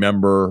I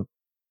remember,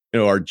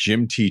 our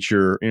gym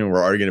teacher,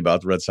 we're arguing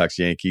about the Red Sox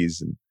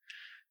Yankees, and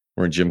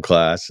we're in gym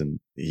class, and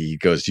he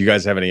goes, "Do you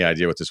guys have any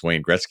idea what this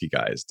Wayne Gretzky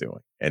guy is doing?"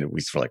 And we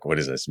were like, "What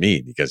does this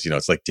mean?" Because,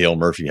 it's like Dale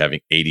Murphy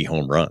having 80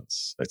 home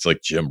runs. It's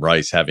like Jim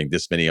Rice having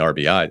this many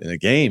RBI in a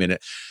game,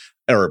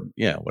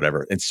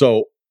 whatever. And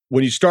so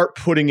when you start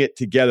putting it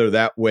together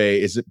that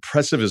way, as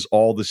impressive as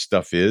all this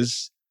stuff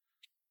is,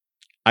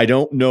 I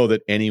don't know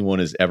that anyone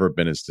has ever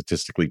been as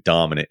statistically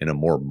dominant in a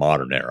more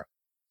modern era.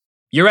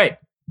 You're right.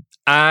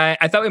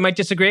 I thought we might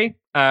disagree.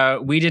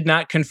 We did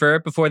not confer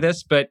before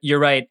this, but you're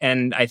right.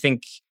 And I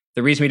think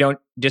the reason we don't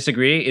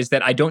disagree is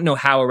that I don't know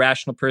how a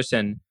rational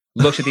person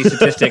looks at these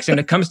statistics and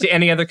it comes to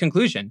any other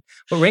conclusion.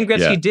 What Wayne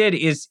Gretzky did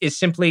is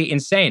simply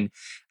insane.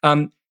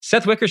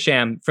 Seth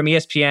Wickersham from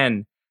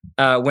ESPN,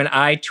 when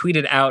I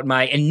tweeted out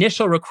my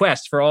initial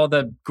request for all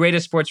the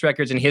greatest sports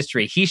records in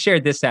history, he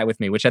shared this stat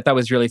with me, which I thought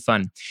was really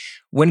fun.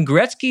 When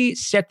Gretzky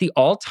set the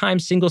all-time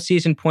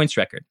single-season points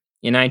record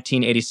in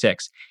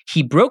 1986,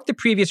 he broke the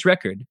previous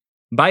record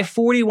by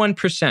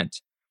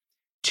 41%.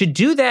 To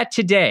do that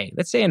today,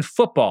 let's say in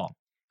football,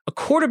 a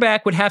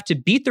quarterback would have to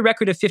beat the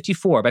record of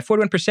 54 by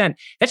 41%.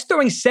 That's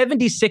throwing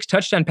 76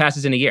 touchdown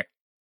passes in a year.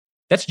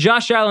 That's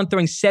Josh Allen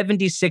throwing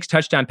 76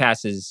 touchdown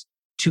passes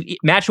to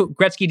match what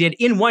Gretzky did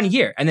in 1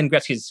 year. And then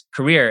Gretzky's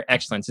career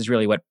excellence is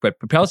really what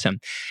propels him.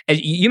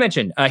 As you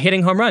mentioned,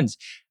 hitting home runs.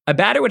 A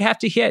batter would have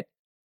to hit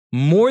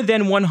more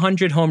than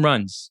 100 home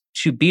runs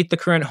to beat the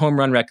current home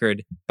run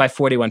record by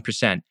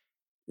 41%.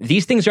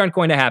 These things aren't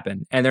going to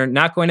happen. And they're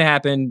not going to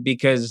happen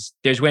because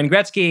there's Wayne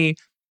Gretzky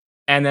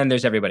and then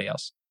there's everybody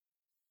else.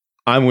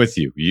 I'm with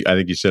you. I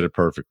think you said it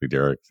perfectly,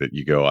 Derek, that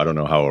you go, I don't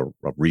know how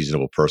a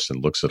reasonable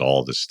person looks at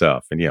all this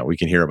stuff. And, we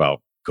can hear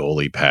about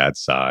goalie pad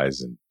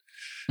size and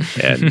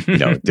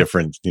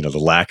different, the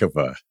lack of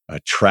a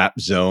trap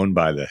zone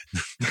by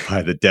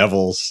the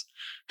Devils,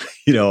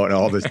 and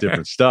all this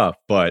different stuff.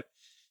 But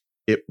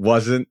it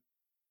wasn't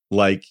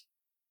like,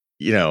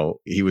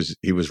 he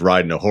was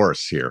riding a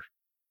horse here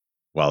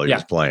while he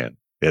was playing.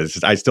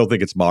 I still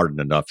think it's modern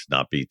enough to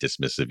not be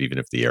dismissive, even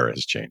if the era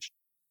has changed.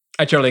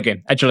 I totally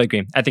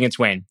agree. I think it's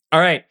Wayne. All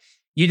right.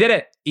 You did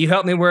it. You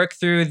helped me work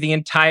through the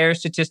entire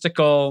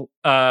statistical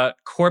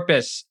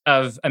corpus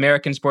of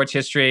American sports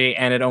history,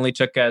 and it only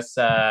took us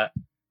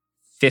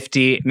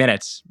 50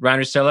 minutes. Ryen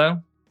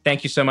Russillo,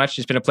 thank you so much.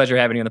 It's been a pleasure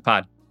having you on the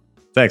pod.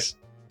 Thanks.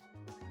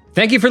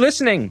 Thank you for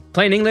listening.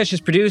 Plain English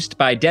is produced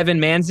by Devin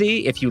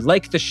Manzi. If you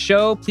like the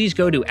show, please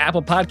go to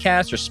Apple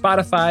Podcasts or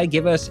Spotify,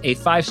 give us a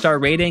 5-star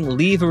rating,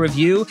 leave a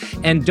review,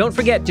 and don't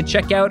forget to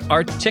check out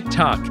our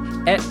TikTok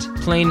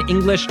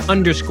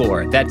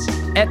 @PlainEnglish_. That's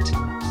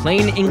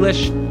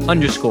 @PlainEnglish_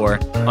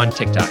 on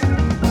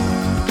TikTok.